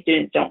so many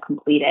students don't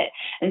complete it.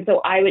 And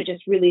so I would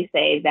just really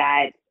say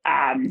that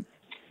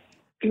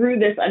through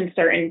this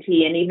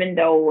uncertainty, and even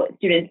though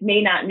students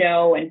may not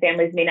know and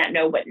families may not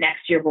know what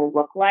next year will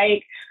look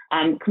like,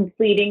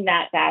 completing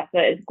that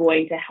FAFSA is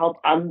going to help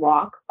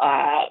unlock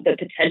the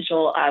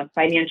potential of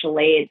financial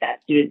aid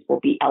that students will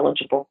be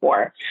eligible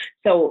for.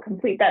 So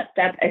complete that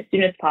step as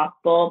soon as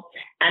possible.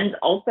 And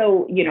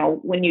also,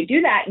 when you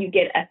do that, you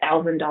get a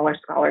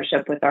 $1,000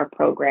 scholarship with our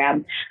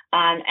program.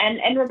 And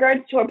in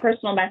regards to a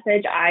personal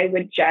message, I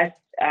would just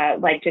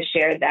like to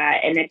share that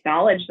and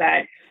acknowledge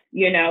that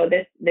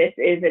this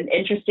is an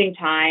interesting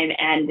time,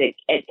 and it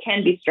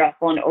can be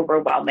stressful and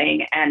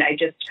overwhelming. And I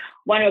just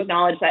want to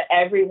acknowledge that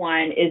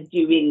everyone is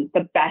doing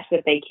the best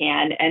that they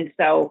can. And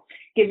so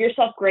give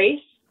yourself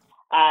grace.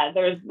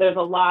 There's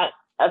a lot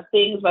of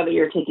things, whether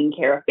you're taking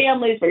care of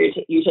families, whether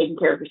you're taking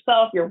care of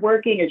yourself, you're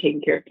working, you're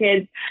taking care of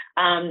kids.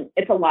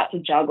 It's a lot to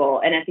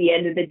juggle. And at the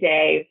end of the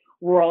day,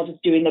 we're all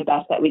just doing the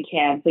best that we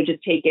can. So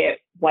just take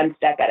it one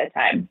step at a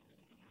time.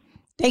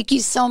 Thank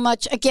you so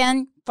much.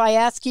 Again, if I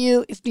ask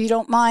you, if you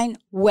don't mind,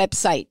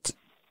 website.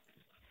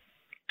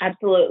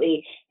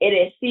 Absolutely. It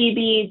is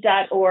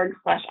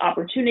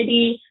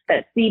cb.org/opportunity.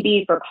 That's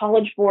cb for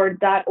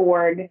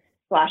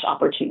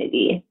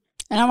collegeboard.org/opportunity.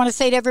 And I want to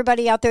say to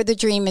everybody out there, the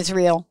dream is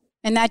real.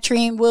 And that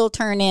dream will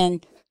turn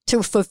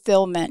into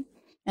fulfillment.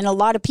 And a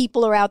lot of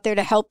people are out there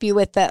to help you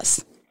with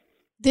this.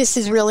 This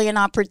is really an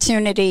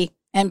opportunity.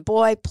 And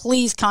boy,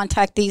 please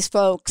contact these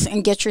folks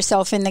and get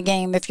yourself in the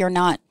game if you're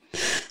not.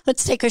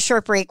 Let's take a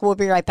short break. We'll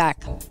be right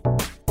back.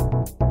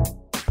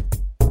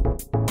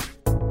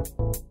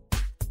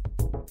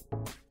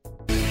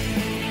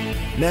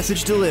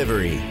 Message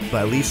Delivery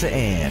by Lisa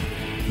Ann.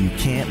 You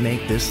can't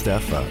make this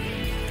stuff up.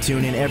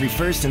 Tune in every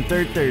first and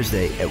third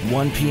Thursday at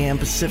 1 p.m.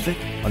 Pacific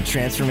on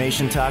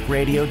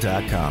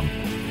TransformationTalkRadio.com.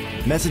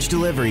 Message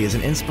Delivery is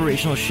an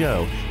inspirational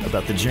show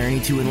about the journey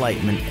to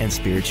enlightenment and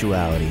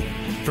spirituality.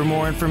 For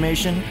more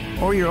information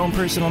or your own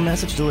personal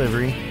message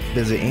delivery,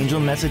 visit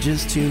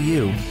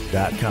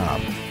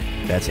angelmessages2u.com.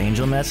 That's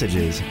Angel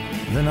Messages,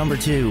 the number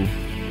 2,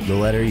 the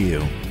letter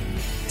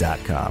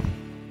U.com.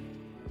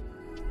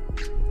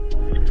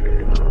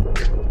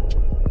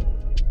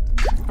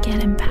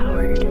 Get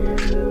empowered.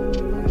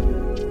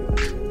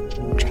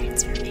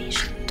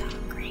 Transformation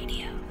Talk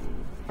Radio.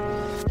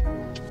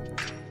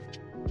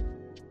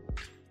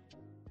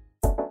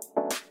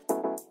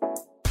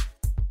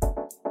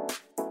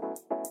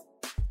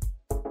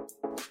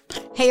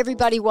 Hey,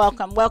 everybody,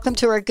 welcome. Welcome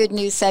to our good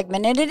news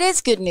segment. And it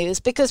is good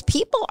news because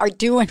people are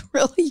doing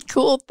really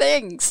cool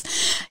things.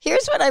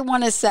 Here's what I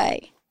want to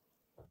say.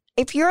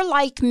 If you're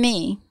like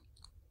me,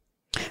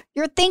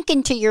 you're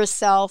thinking to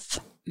yourself,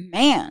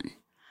 man,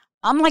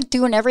 I'm like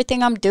doing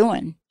everything I'm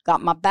doing.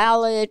 Got my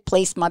ballot,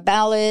 placed my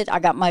ballot. I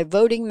got my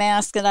voting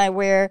mask that I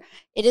wear.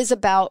 It is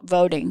about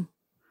voting.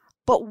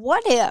 But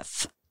what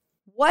if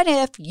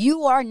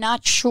you are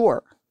not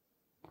sure?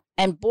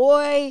 And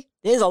boy,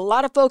 there's a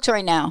lot of folks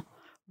right now.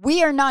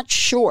 We are not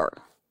sure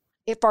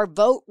if our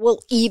vote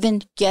will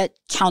even get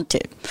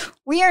counted.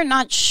 We are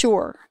not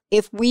sure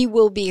if we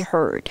will be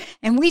heard.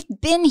 And we've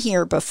been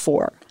here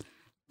before.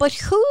 But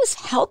who's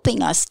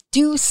helping us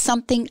do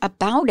something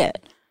about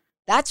it?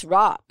 That's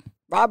Rob.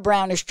 Rob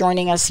Brown is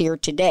joining us here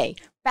today,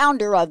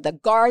 founder of the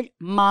Guard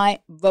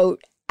My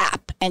Vote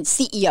app and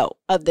CEO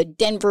of the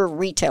Denver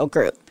Retail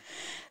Group.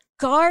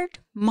 Guard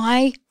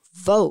My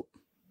Vote.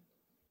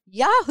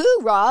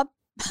 Yahoo, Rob.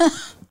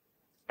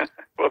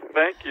 Well,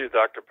 thank you,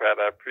 Dr. Pat.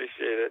 I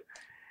appreciate it.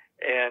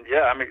 And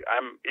yeah, I'm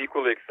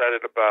equally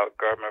excited about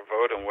Guard My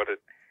Vote and what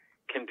it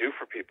can do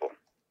for people.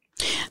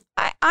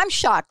 I'm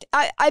shocked.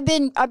 I've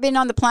been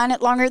on the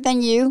planet longer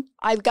than you.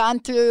 I've gone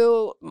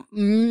through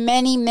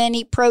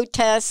many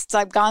protests.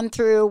 I've gone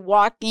through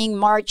walking,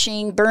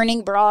 marching,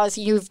 burning bras.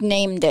 You've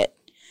named it.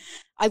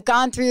 I've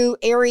gone through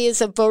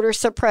areas of voter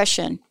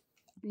suppression.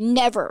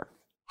 Never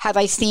have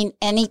I seen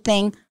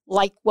anything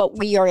like what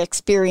we are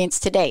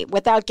experiencing today.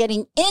 Without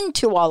getting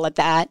into all of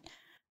that,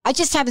 I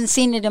just haven't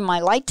seen it in my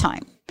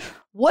lifetime.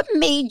 What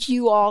made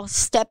you all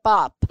step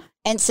up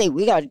and say,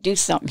 we got to do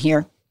something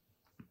here?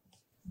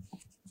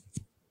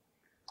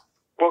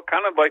 Well,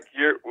 kind of like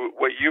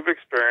what you've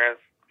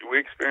experienced, we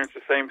experienced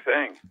the same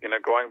thing.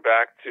 Going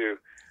back to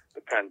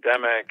the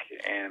pandemic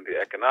and the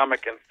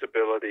economic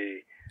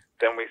instability,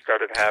 then we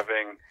started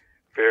having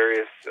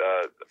various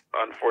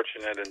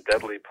unfortunate and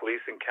deadly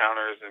police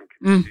encounters in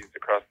communities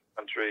across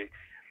the country,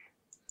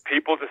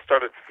 people just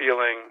started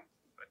feeling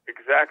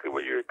exactly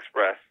what you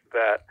expressed,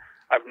 that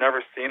I've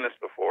never seen this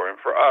before. And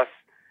for us,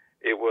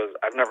 it was,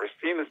 I've never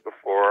seen this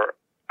before.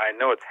 I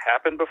know it's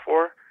happened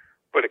before,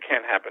 but it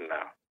can't happen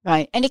now.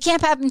 Right. And it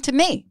can't happen to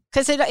me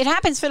because it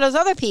happens for those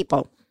other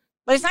people,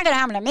 but it's not going to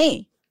happen to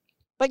me.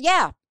 But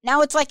yeah,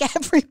 now it's like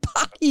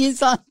everybody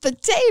is on the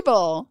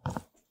table.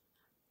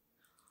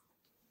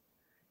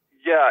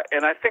 Yeah,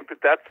 and I think that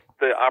that's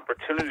the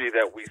opportunity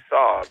that we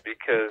saw,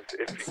 because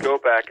if you go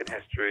back in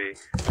history,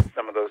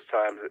 some of those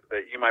times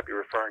that you might be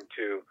referring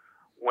to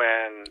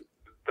when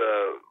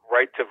the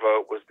right to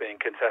vote was being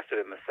contested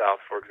in the South,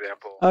 for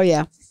example. Oh,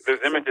 yeah.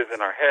 There's images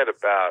in our head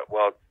about,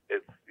 well,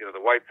 it's, you know,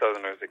 the white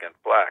Southerners against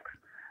blacks.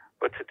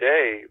 But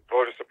today,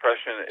 voter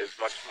suppression is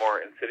much more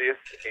insidious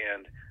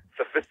and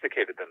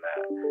sophisticated than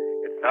that.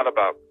 It's not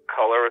about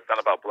color. It's not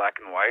about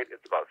black and white.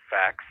 It's about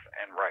facts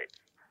and rights.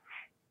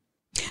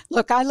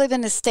 Look, I live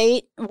in a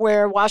state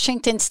where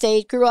Washington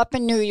State, grew up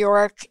in New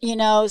York, you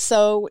know,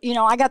 so, you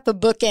know, I got the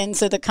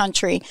bookends of the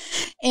country.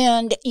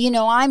 And, you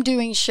know, I'm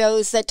doing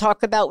shows that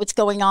talk about what's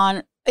going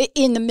on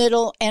in the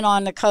middle and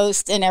on the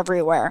coast and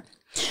everywhere.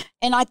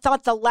 And I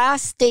thought the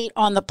last state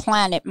on the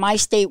planet, my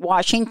state,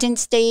 Washington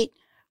State,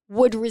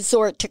 would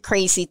resort to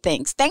crazy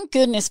things. Thank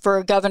goodness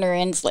for Governor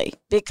Inslee,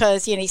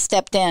 because, you know, he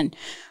stepped in.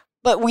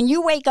 But when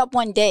you wake up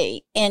one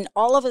day and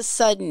all of a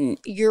sudden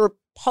your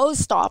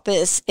post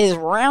office is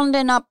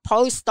rounding up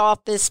post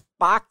office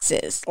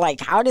boxes,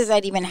 like, how does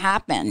that even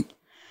happen?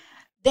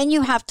 Then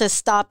you have to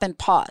stop and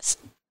pause.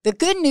 The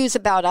good news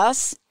about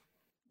us,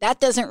 that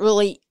doesn't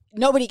really,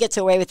 nobody gets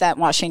away with that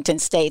in Washington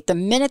State. The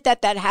minute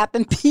that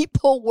happened,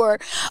 people were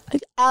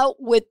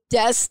out with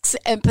desks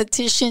and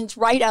petitions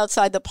right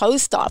outside the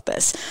post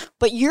office.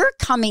 But you're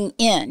coming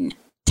in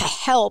to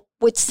help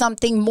with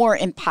something more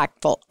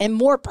impactful and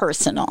more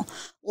personal,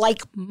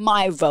 like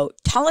My Vote.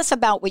 Tell us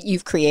about what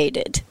you've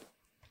created.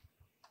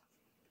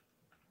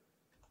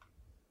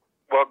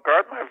 Well,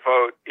 Guard My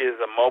Vote is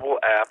a mobile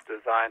app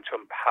designed to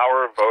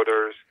empower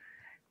voters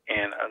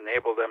and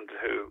enable them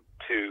to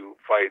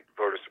fight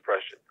voter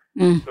suppression.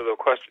 So the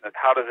question is,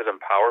 how does it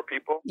empower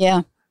people?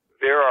 Yeah.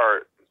 There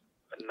are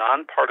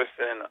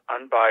nonpartisan,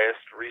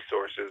 unbiased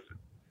resources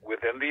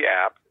within the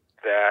app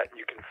that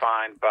you can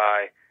find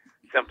by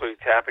simply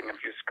tapping a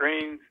few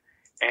screens,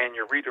 and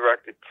you're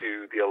redirected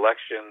to the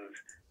elections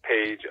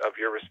page of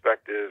your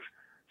respective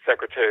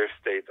Secretary of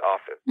State's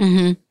office.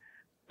 Mm-hmm.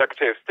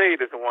 Secretary of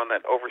State is the one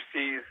that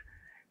oversees,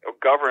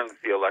 governs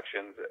the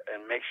elections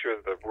and makes sure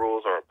that the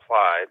rules are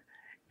applied.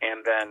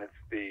 And then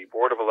it's the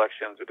Board of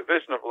Elections or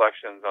Division of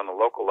Elections on the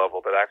local level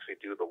that actually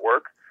do the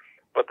work.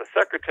 But the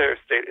Secretary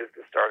of State is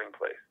the starting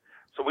place.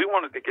 So we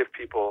wanted to give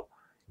people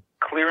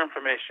clear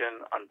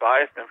information,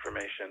 unbiased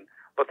information,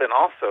 but then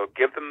also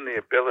give them the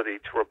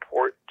ability to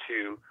report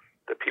to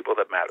the people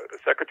that matter.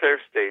 The Secretary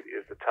of State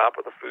is the top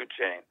of the food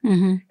chain,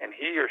 and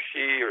he or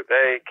she or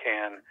they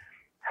can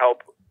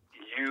help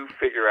you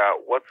figure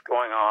out what's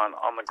going on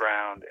the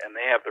ground, and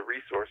they have the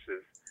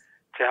resources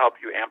to help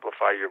you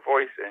amplify your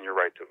voice and your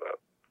right to vote.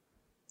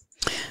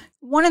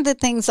 One of the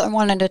things I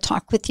wanted to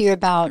talk with you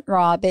about,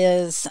 Rob,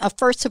 is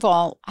first of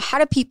all, how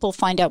do people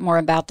find out more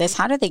about this?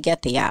 How do they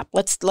get the app?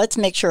 Let's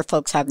make sure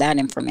folks have that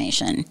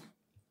information.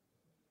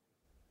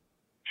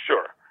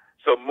 Sure.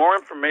 So more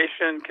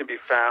information can be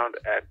found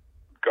at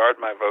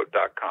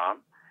guardmyvote.com,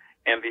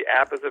 and the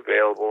app is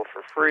available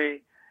for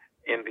free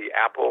in the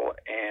Apple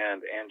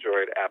and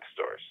Android app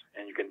stores.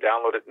 And you can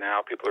download it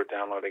now. People are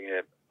downloading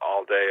it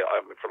all day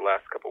for the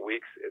last couple of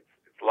weeks. It's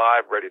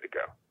live, ready to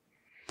go.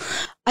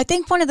 I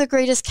think one of the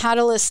greatest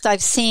catalysts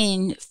I've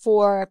seen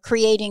for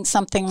creating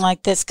something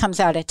like this comes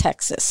out of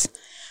Texas.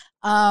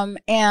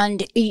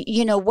 And,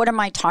 you know, what am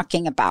I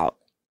talking about?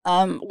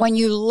 When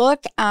you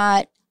look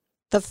at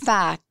the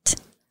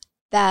fact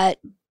that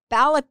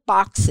ballot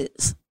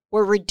boxes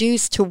were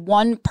reduced to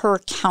 1 per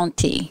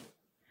county.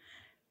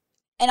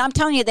 And I'm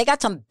telling you, they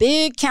got some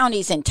big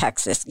counties in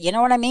Texas. You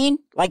know what I mean?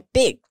 Like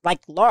big,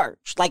 like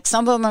large, like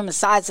some of them are the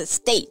size of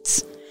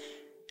states.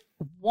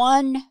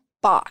 1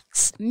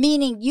 box,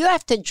 meaning you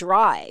have to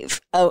drive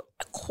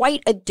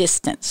quite a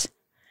distance.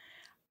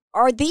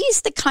 Are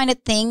these the kind of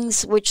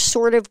things which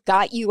sort of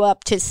got you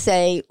up to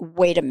say,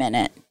 wait a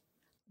minute,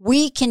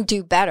 we can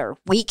do better.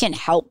 We can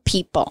help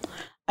people.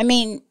 I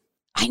mean,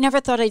 I never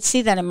thought I'd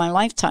see that in my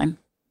lifetime.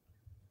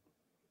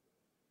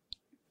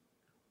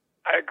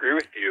 I agree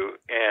with you.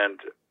 And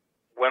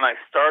when I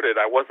started,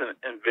 I wasn't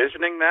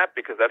envisioning that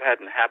because that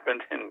hadn't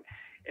happened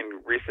in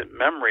recent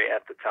memory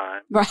at the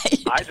time.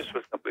 Right. I just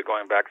was simply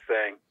going back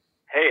saying,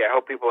 hey, I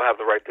hope people have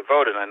the right to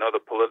vote. And I know the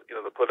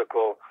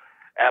political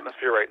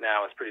atmosphere right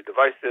now is pretty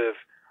divisive.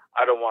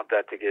 I don't want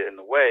that to get in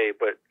the way.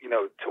 But, you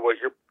know, to what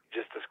you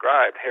just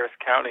described, Harris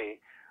County,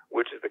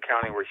 which is the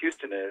county where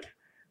Houston is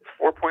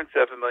 4.7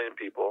 million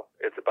people.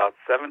 It's about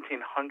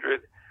 1,700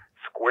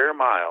 square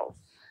miles.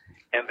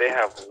 And they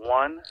have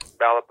 1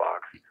 ballot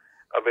box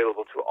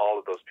available to all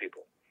of those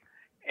people.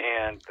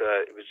 And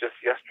it was just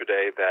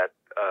yesterday that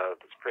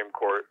the Supreme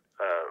Court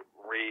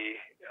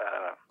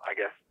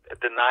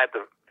denied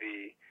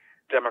the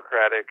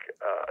Democratic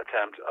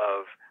attempt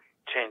of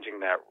changing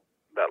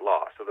that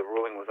law. So the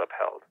ruling was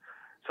upheld.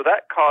 So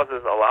that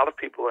causes a lot of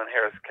people in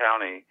Harris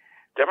County,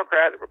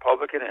 Democrat,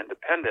 Republican,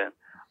 Independent,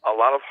 a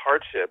lot of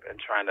hardship in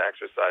trying to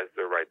exercise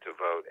their right to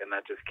vote, and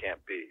that just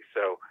can't be.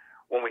 So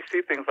when we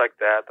see things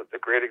like that, that's a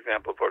great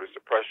example of voter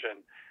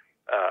suppression.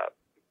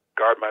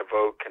 Guard My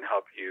Vote can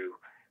help you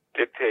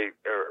dictate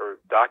or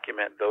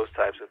document those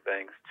types of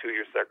things to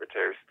your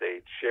Secretary of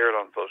State, share it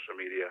on social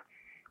media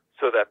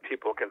so that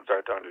people can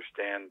start to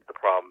understand the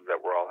problems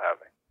that we're all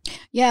having.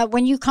 Yeah,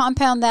 when you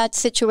compound that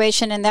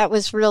situation, and that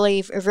was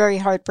really very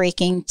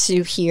heartbreaking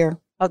to hear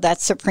of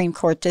that Supreme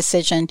Court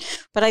decision,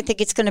 but I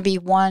think it's going to be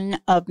one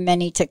of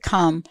many to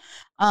come.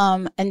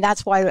 And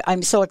that's why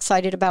I'm so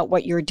excited about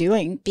what you're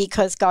doing,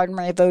 because Guard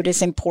My Vote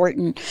is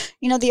important.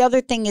 You know, the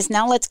other thing is,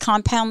 now let's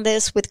compound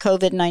this with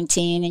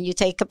COVID-19, and you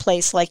take a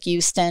place like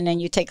Houston,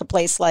 and you take a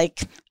place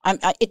like,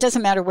 it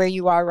doesn't matter where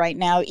you are right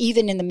now,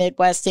 even in the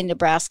Midwest, in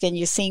Nebraska, and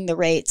you're seeing the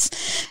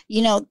rates.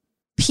 You know,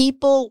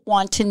 people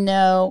want to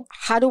know,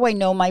 how do I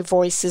know my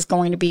voice is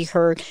going to be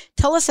heard?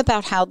 Tell us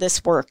about how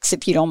this works,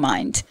 if you don't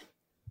mind.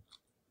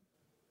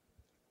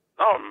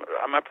 Oh,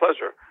 my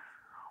pleasure.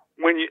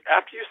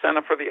 After you sign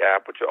up for the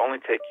app, which will only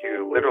take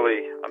you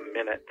literally a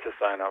minute to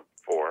sign up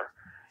for,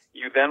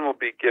 you then will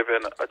be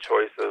given a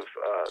choice of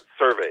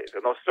surveys.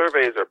 And those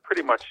surveys are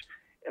pretty much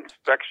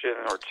inspection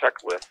or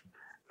checklists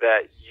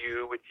that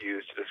you would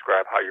use to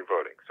describe how you're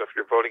voting. So if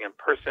you're voting in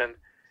person,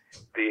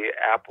 the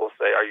app will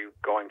say, are you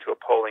going to a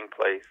polling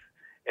place?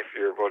 If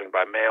you're voting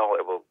by mail,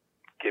 it will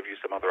give you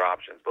some other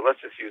options. But let's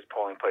just use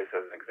polling place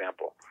as an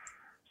example.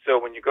 So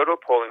when you go to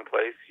a polling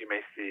place, you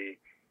may see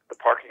the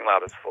parking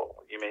lot is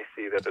full. You may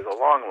see that there's a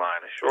long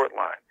line, a short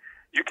line.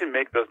 You can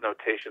make those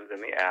notations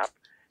in the app.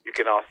 You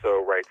can also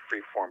write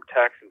free-form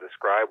text and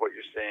describe what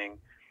you're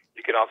seeing.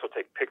 You can also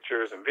take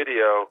pictures and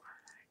video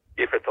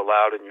if it's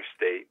allowed in your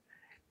state.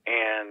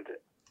 And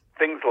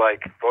things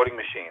like voting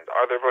machines.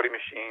 Are there voting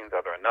machines?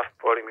 Are there enough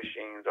voting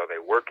machines? Are they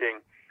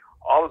working?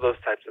 All of those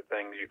types of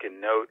things you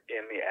can note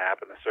in the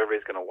app, and the survey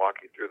is going to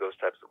walk you through those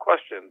types of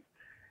questions.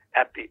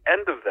 At the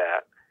end of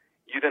that,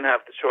 you then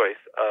have the choice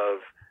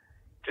of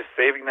just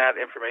saving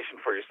that information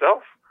for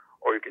yourself,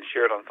 or you can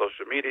share it on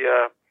social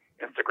media,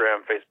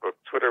 Instagram, Facebook,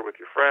 Twitter with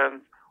your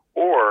friends,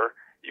 or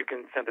you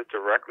can send it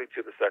directly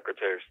to the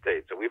Secretary of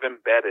State. So we've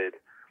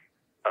embedded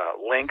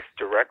links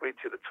directly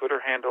to the Twitter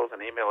handles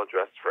and email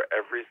address for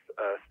every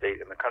state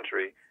in the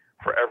country,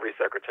 for every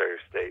Secretary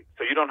of State.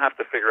 So you don't have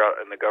to figure out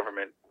in the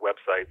government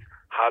websites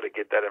how to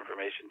get that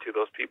information to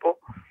those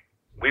people.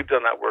 We've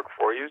done that work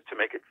for you to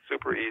make it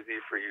super easy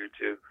for you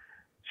to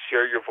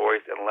share your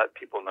voice and let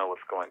people know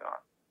what's going on.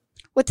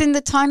 Within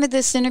the time of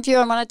this interview,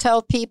 I want to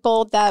tell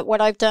people that what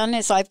I've done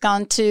is I've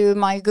gone to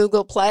my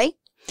Google Play,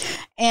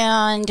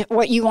 and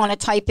what you want to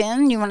type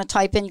in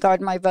Guard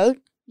My Vote.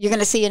 You're going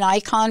to see an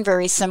icon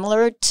very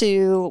similar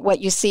to what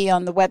you see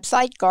on the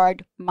website,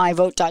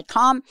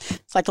 guardmyvote.com.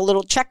 It's like a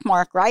little check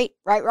mark, right?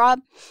 Right,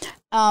 Rob?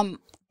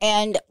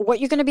 And what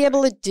you're going to be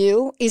able to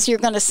do is you're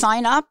going to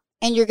sign up,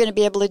 and you're going to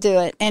be able to do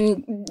it.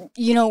 And,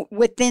 you know,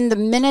 within the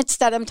minutes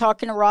that I'm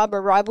talking to Rob,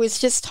 or Rob was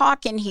just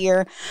talking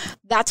here,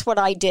 that's what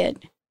I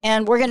did.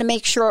 And we're going to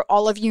make sure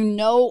all of you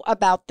know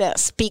about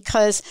this,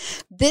 because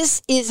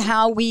this is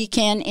how we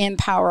can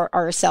empower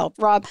ourselves.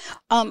 Rob,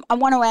 I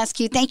want to ask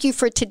you, thank you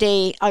for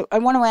today. I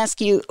want to ask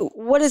you,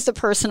 what is the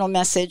personal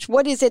message?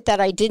 What is it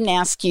that I didn't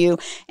ask you?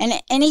 And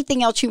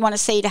anything else you want to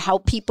say to how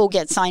people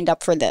get signed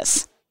up for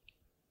this?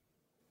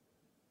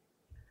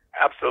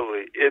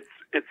 Absolutely. It's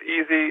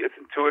easy. It's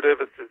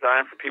intuitive. It's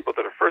designed for people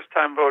that are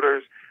first-time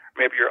voters.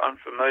 Maybe you're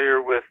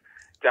unfamiliar with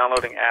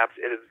downloading apps.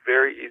 It is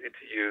very easy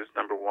to use,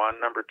 number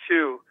one. Number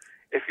two,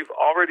 if you've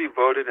already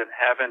voted and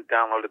haven't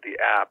downloaded the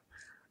app,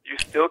 you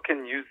still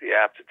can use the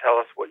app to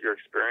tell us what your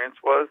experience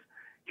was.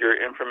 Your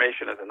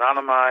information is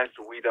anonymized.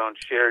 We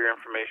don't share your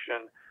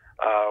information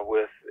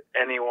with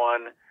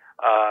anyone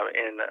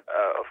in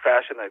a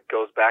fashion that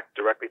goes back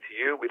directly to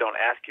you. We don't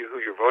ask you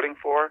who you're voting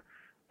for.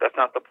 That's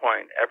not the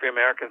point. Every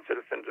American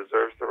citizen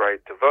deserves the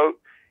right to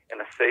vote in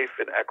a safe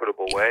and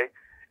equitable way,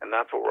 and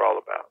that's what we're all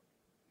about.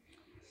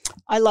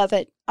 I love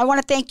it. I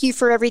want to thank you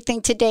for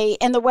everything today.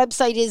 And the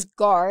website is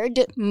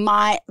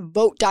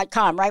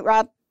guardmyvote.com, right,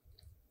 Rob?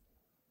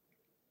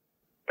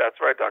 That's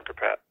right, Dr.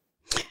 Pat.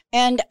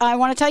 And I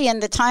want to tell you,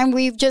 in the time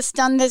we've just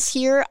done this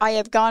here, I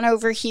have gone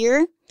over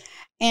here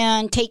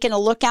and taken a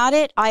look at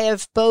it. I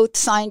have both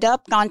signed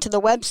up, gone to the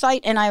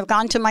website, and I have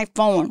gone to my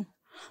phone.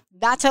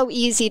 That's how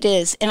easy it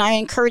is. And I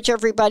encourage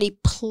everybody,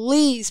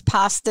 please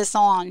pass this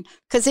on,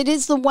 because it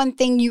is the one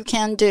thing you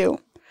can do.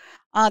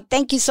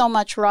 Thank you so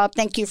much, Rob.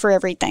 Thank you for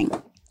everything.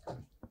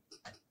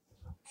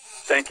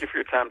 Thank you for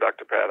your time,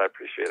 Dr. Pat. I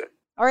appreciate it.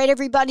 All right,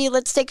 everybody,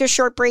 let's take a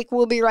short break.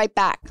 We'll be right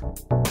back.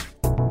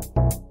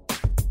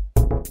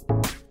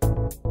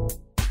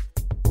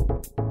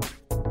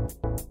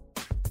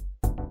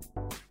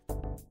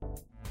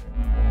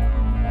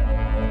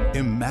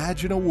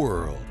 Imagine a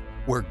world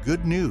where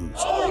good news,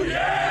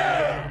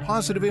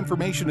 positive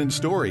information and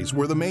stories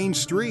were the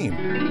mainstream.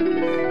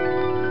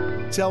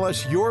 Tell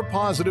us your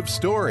positive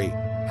story.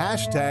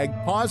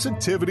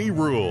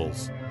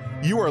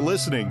 #PositivityRules. You are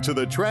listening to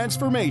the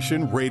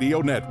Transformation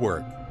Radio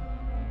Network.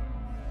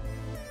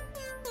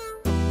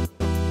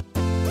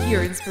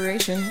 Your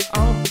inspiration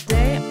all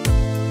day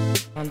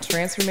on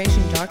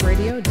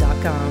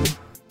TransformationTalkRadio.com.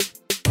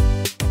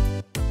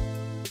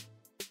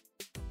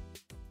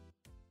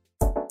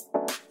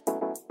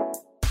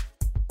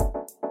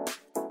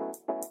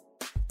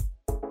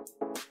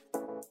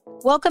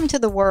 Welcome to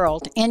the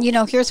world. And,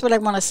 here's what I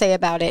want to say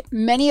about it.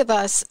 Many of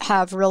us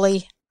have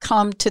really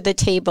come to the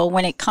table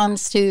when it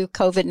comes to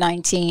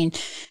COVID-19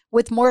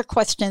 with more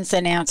questions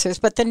than answers.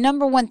 But the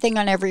number one thing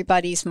on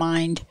everybody's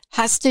mind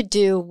has to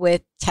do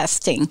with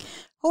testing.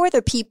 Who are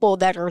the people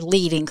that are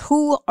leading?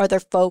 Who are the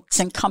folks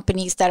and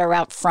companies that are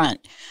out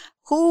front?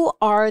 Who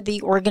are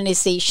the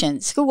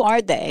organizations? Who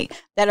are they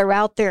that are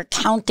out there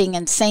counting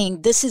and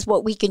saying, this is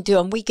what we can do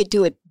and we could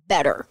do it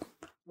better?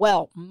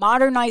 Well,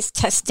 modernized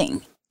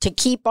testing to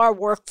keep our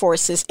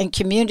workforces and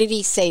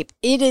communities safe.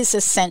 It is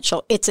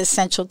essential. It's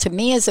essential to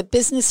me as a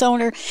business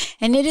owner,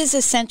 and it is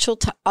essential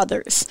to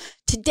others.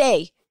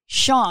 Today,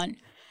 Sean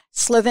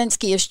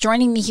Slavinsky is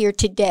joining me here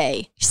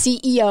today,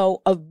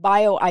 CEO of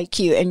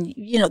BioIQ. And,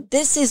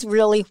 this is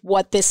really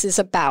what this is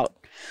about.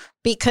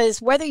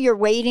 Because whether you're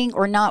waiting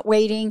or not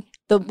waiting,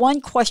 the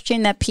one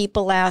question that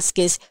people ask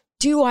is,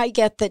 do I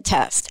get the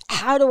test?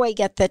 How do I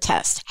get the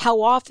test?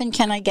 How often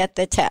can I get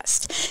the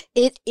test?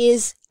 It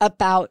is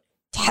about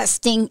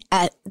testing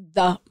at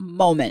the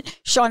moment.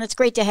 Sean, it's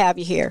great to have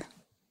you here.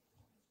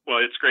 Well,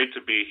 it's great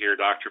to be here,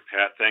 Dr.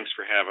 Pat. Thanks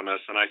for having us.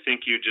 And I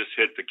think you just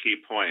hit the key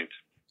point.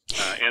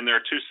 And there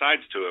are two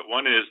sides to it.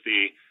 One is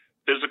the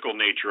physical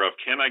nature of,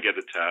 can I get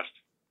a test?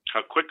 How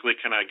quickly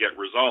can I get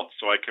results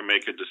so I can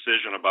make a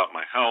decision about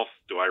my health?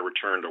 Do I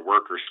return to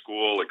work or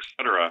school,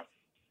 etc.?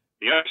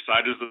 The other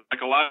side is the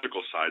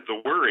psychological side, the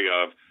worry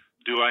of,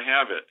 do I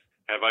have it?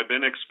 Have I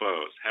been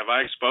exposed? Have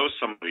I exposed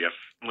somebody, a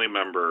family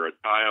member, a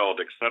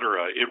child,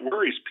 etc.? It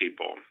worries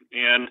people.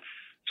 And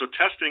so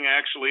testing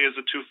actually is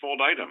a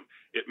twofold item.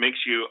 It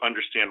makes you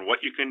understand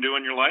what you can do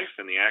in your life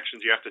and the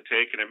actions you have to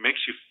take, and it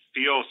makes you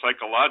feel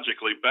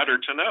psychologically better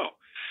to know,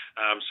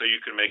 so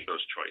you can make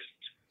those choices.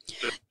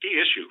 It's a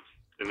key issue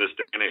in this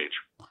day and age.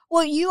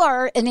 Well, you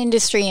are an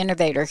industry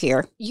innovator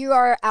here. You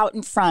are out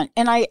in front,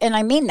 and I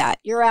mean that.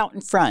 You're out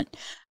in front.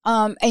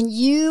 And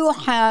you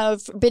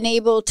have been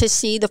able to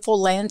see the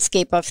full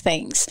landscape of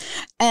things.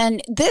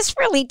 And this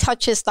really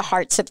touches the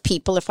hearts of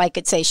people, if I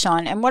could say,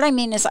 Sean. And what I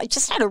mean is I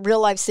just had a real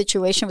life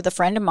situation with a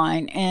friend of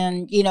mine.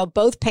 And,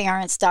 both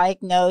parents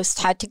diagnosed,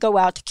 had to go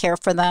out to care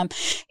for them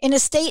in a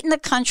state in the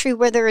country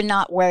where they're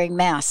not wearing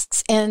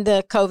masks and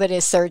the COVID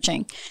is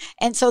surging.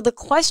 And so the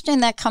question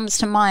that comes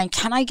to mind,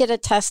 can I get a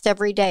test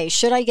every day?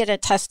 Should I get a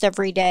test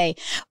every day?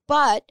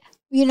 But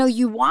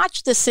you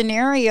watch the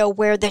scenario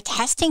where the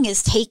testing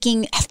is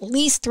taking at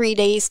least 3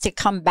 days to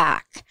come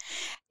back,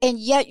 and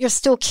yet you're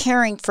still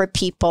caring for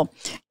people.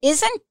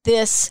 Isn't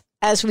this,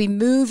 as we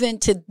move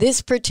into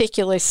this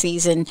particular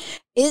season,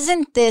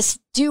 isn't this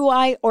do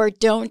I or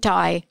don't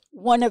I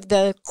one of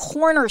the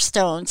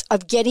cornerstones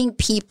of getting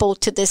people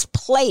to this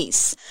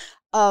place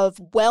of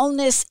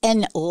wellness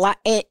and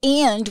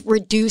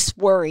reduce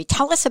worry?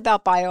 Tell us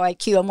about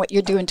BioIQ and what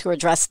you're doing to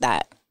address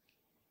that.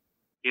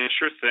 Yeah,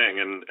 sure thing.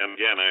 And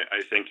again,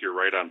 I think you're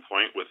right on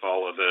point with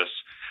all of this.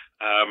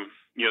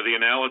 The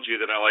analogy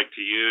that I like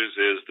to use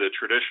is the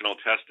traditional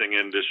testing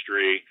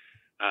industry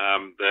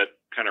that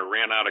kind of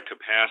ran out of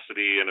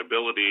capacity and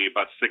ability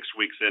about 6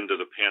 weeks into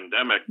the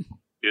pandemic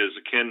is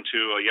akin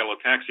to a yellow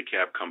taxi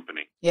cab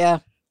company.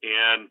 Yeah.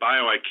 And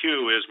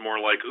BioIQ is more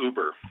like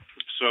Uber.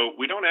 So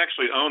we don't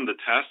actually own the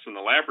tests and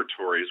the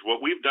laboratories.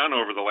 What we've done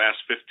over the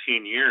last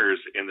 15 years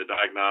in the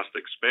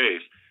diagnostic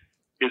space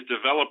is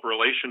develop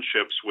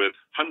relationships with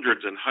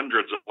hundreds and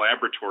hundreds of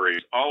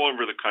laboratories all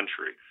over the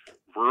country,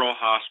 rural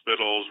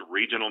hospitals,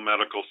 regional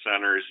medical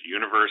centers,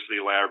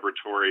 university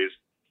laboratories.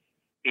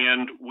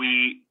 And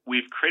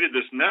we've created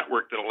this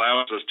network that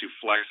allows us to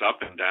flex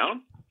up and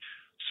down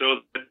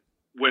so that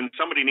when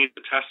somebody needs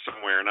a test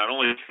somewhere, not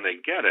only can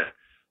they get it,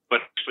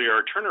 but actually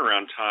our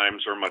turnaround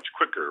times are much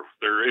quicker.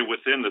 They're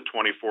within the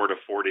 24 to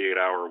 48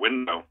 hour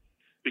window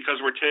because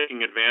we're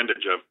taking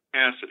advantage of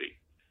capacity.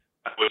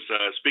 I was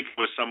speaking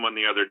with someone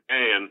the other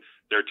day, and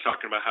they're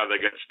talking about how they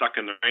got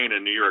stuck in the rain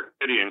in New York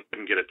City and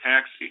couldn't get a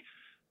taxi.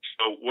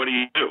 So what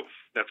do?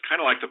 That's kind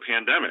of like the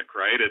pandemic,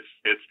 right? It's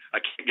I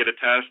can't get a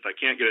test, I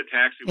can't get a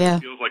taxi. Yeah. It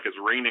feels like it's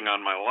raining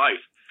on my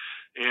life.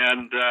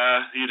 And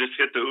you just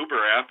hit the Uber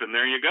app, and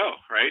there you go,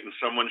 right? And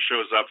someone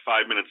shows up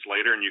 5 minutes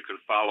later, and you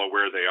can follow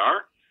where they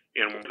are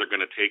and where they're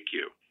going to take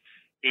you.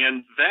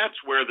 And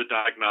that's where the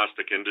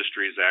diagnostic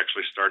industry is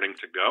actually starting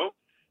to go.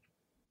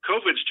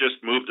 COVID's just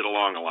moved it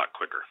along a lot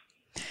quicker.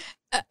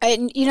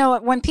 And you know,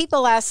 when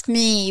people ask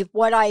me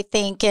what I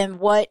think and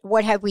what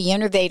have we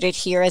innovated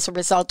here as a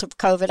result of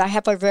COVID, I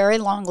have a very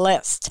long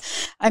list.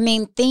 I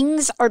mean,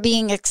 things are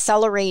being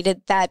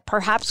accelerated that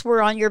perhaps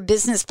were on your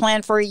business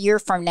plan for a year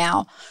from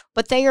now,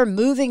 but they are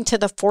moving to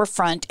the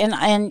forefront.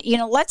 And you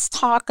know, let's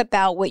talk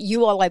about what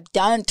you all have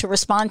done to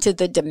respond to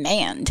the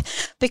demand.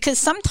 Because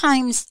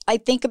sometimes I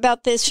think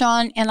about this,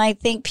 Sean, and I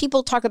think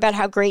people talk about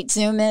how great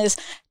Zoom is,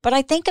 but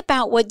I think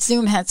about what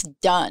Zoom has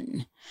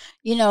done,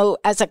 you know,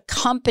 as a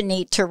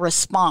company to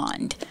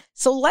respond.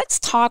 So let's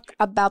talk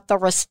about the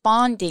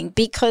responding,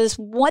 because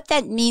what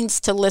that means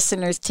to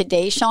listeners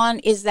today, Sean,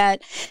 is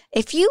that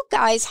if you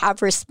guys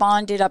have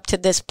responded up to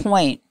this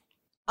point,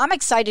 I'm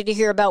excited to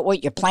hear about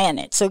what your plan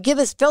is. So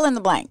fill in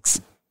the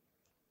blanks.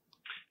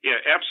 Yeah,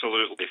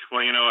 absolutely.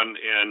 Well, you know, and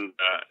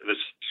this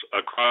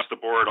across the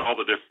board, all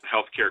the different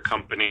healthcare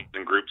companies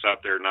and groups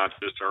out there, not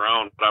just our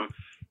own. But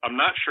I'm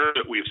not sure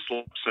that we've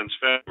slept since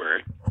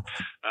February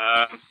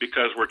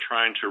because we're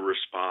trying to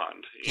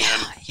respond.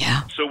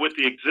 And so with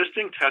the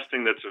existing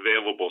testing that's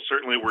available,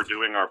 certainly we're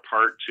doing our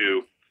part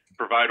to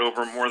provide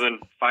over more than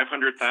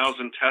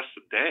 500,000 tests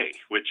a day,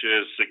 which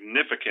is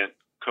significant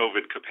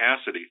COVID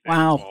capacity in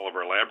all of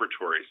our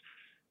laboratories.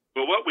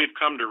 But what we've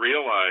come to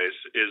realize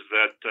is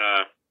that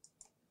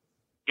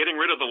getting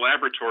rid of the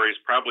laboratory is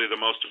probably the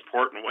most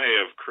important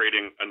way of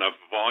creating enough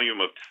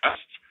volume of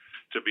tests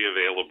to be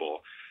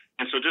available.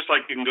 And so just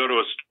like you can go to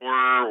a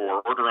store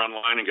or order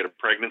online and get a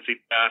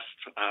pregnancy test,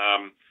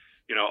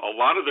 you know, a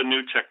lot of the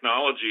new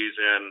technologies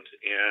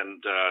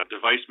and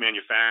device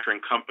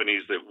manufacturing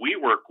companies that we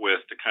work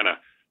with to kind of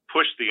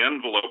push the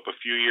envelope a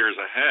few years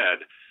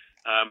ahead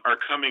are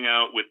coming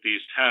out with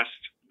these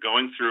tests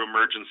going through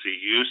emergency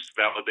use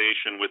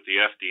validation with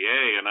the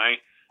FDA. And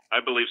I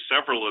believe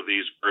several of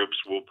these groups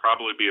will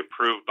probably be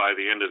approved by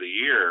the end of the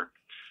year,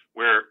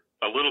 where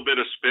a little bit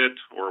of spit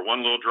or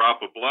one little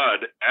drop of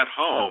blood at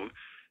home,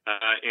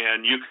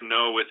 and you can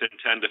know within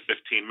 10 to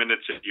 15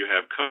 minutes if you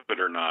have COVID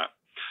or not.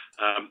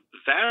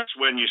 That's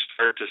when you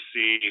start to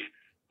see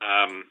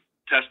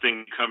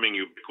testing becoming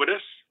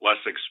ubiquitous,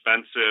 less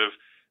expensive,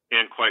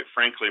 and quite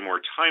frankly,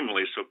 more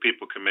timely so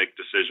people can make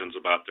decisions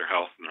about their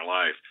health and their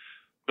life.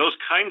 Those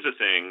kinds of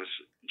things,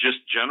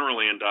 just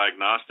generally in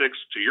diagnostics,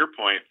 to your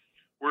point,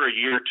 we're a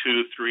year,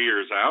 2, 3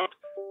 years out,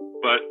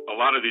 but a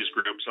lot of these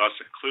groups, us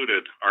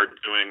included, are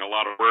doing a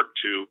lot of work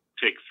to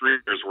take 3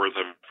 years worth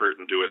of effort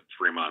and do it in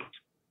 3 months.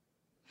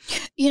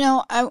 You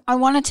know, I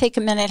want to take a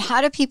minute.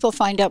 How do people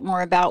find out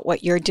more about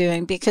what you're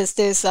doing? Because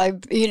there's a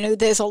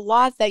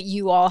lot that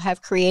you all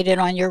have created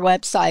on your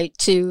website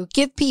to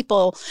give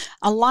people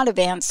a lot of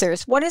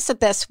answers. What is the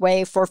best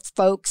way for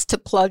folks to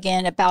plug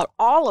in about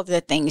all of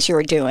the things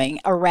you're doing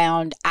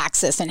around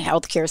access and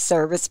healthcare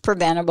service,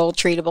 preventable,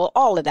 treatable,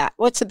 all of that?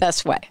 What's the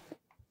best way?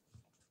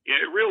 Yeah,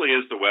 it really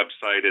is the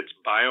website. It's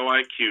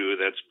BioIQ.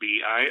 That's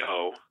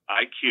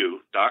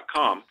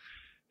BioIQ.com.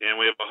 And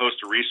we have a host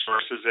of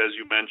resources, as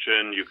you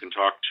mentioned. You can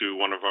talk to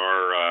one of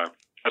our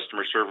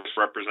customer service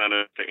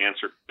representatives to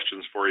answer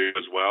questions for you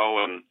as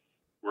well. And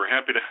we're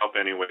happy to help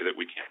any way that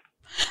we can.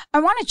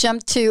 I want to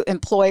jump to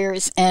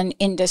employers and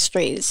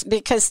industries,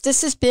 because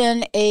this has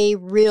been a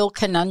real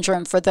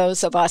conundrum for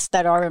those of us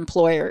that are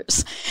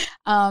employers.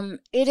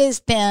 It has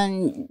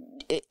been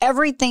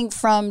everything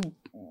from,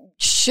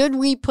 should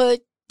we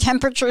put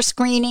temperature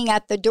screening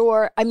at the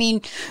door? I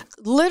mean,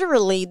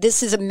 literally,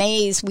 this is a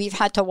maze we've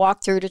had to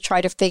walk through to try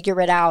to figure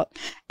it out.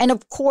 And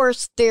of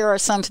course, there are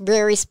some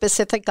very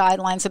specific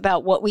guidelines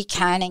about what we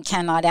can and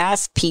cannot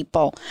ask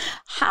people.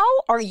 How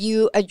are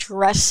you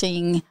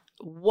addressing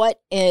what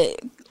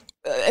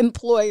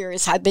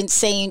employers have been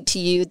saying to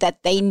you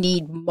that they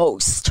need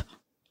most?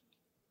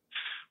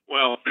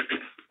 Well,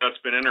 that's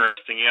been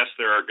interesting. Yes,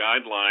 there are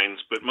guidelines,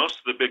 but most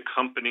of the big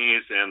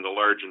companies and the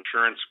large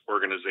insurance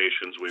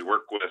organizations we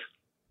work with,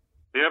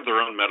 they have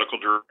their own medical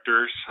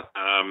directors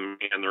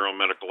and their own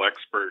medical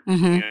experts.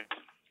 Mm-hmm. And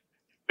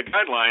the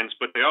guidelines,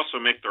 but they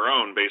also make their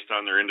own based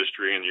on their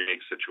industry and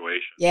unique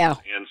situation. Yeah.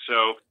 And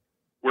so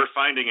we're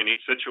finding in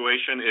each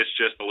situation it's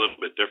just a little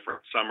bit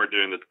different. Some are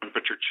doing the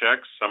temperature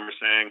checks. Some are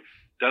saying,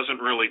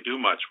 doesn't really do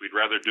much. We'd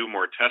rather do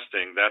more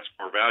testing. That's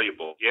more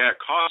valuable. Yeah, it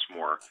costs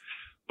more,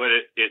 but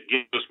it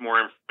gives us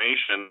more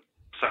information.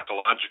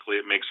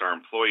 Psychologically, it makes our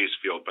employees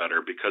feel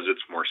better because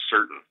it's more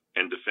certain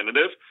and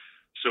definitive.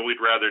 So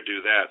we'd rather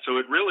do that. So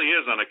it really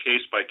is on a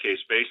case-by-case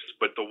basis.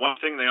 But the one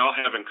thing they all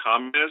have in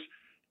common is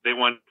they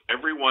want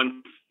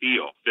everyone to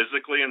feel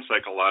physically and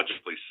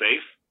psychologically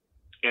safe.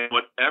 And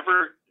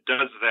whatever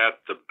does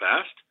that the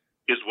best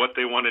is what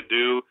they want to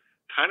do,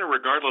 kind of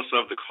regardless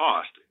of the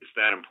cost. It's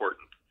that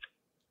important.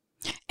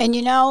 And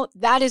you know,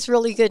 that is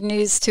really good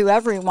news to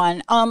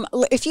everyone.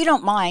 If you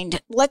don't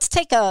mind, let's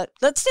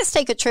just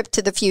take a trip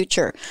to the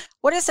future.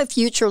 What does the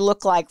future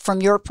look like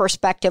from your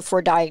perspective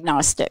for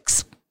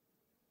diagnostics?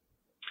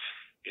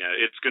 Yeah,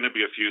 it's going to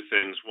be a few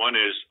things. One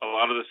is a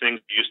lot of the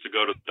things you used to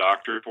go to the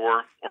doctor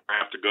for or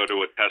have to go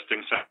to a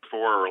testing center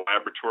for or a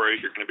laboratory,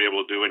 you're going to be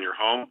able to do in your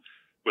home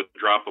with a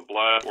drop of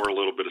blood or a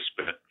little bit of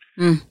spit.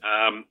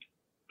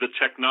 The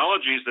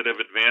technologies that have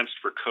advanced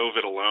for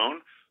COVID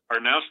alone are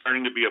now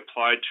starting to be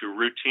applied to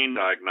routine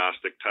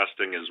diagnostic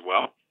testing as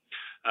well.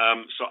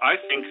 So I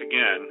think,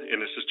 again,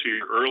 and this is to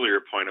your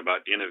earlier point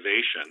about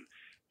innovation,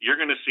 you're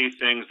going to see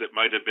things that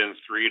might have been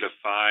 3 to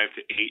 5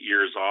 to 8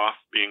 years off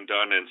being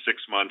done in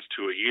 6 months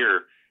to a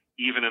year,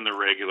 even in the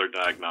regular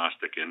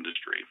diagnostic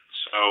industry.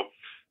 So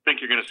I think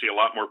you're going to see a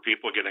lot more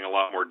people getting a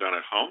lot more done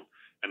at home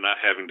and not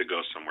having to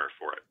go somewhere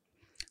for it.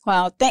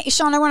 Wow.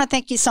 Sean, I want to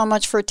thank you so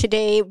much for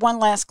today. One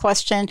last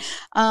question.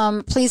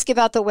 Please give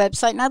out the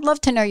website, and I'd love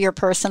to know your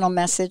personal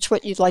message,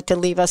 what you'd like to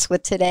leave us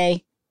with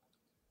today.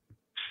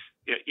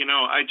 Yeah,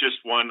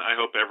 I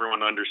hope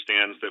everyone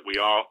understands that we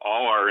all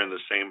are in the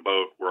same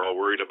boat. We're all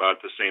worried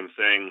about the same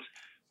things,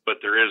 but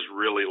there is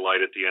really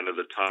light at the end of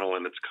the tunnel,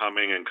 and it's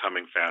coming and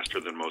coming faster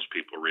than most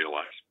people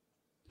realize.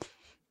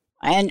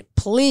 And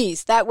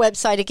please, that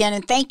website again.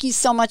 And thank you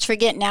so much for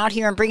getting out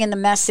here and bringing the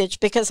message,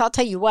 because I'll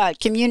tell you what,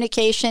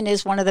 communication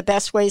is one of the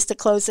best ways to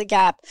close the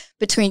gap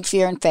between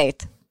fear and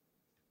faith.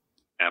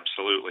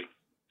 Absolutely.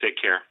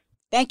 Take care.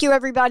 Thank you,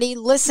 everybody.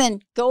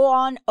 Listen, go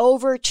on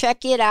over,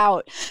 check it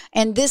out.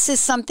 And this is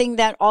something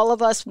that all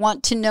of us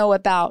want to know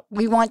about.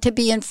 We want to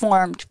be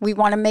informed. We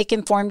want to make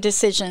informed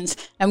decisions.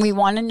 And we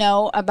want to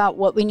know about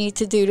what we need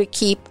to do to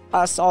keep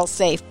us all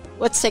safe.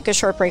 Let's take a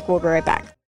short break. We'll be right back.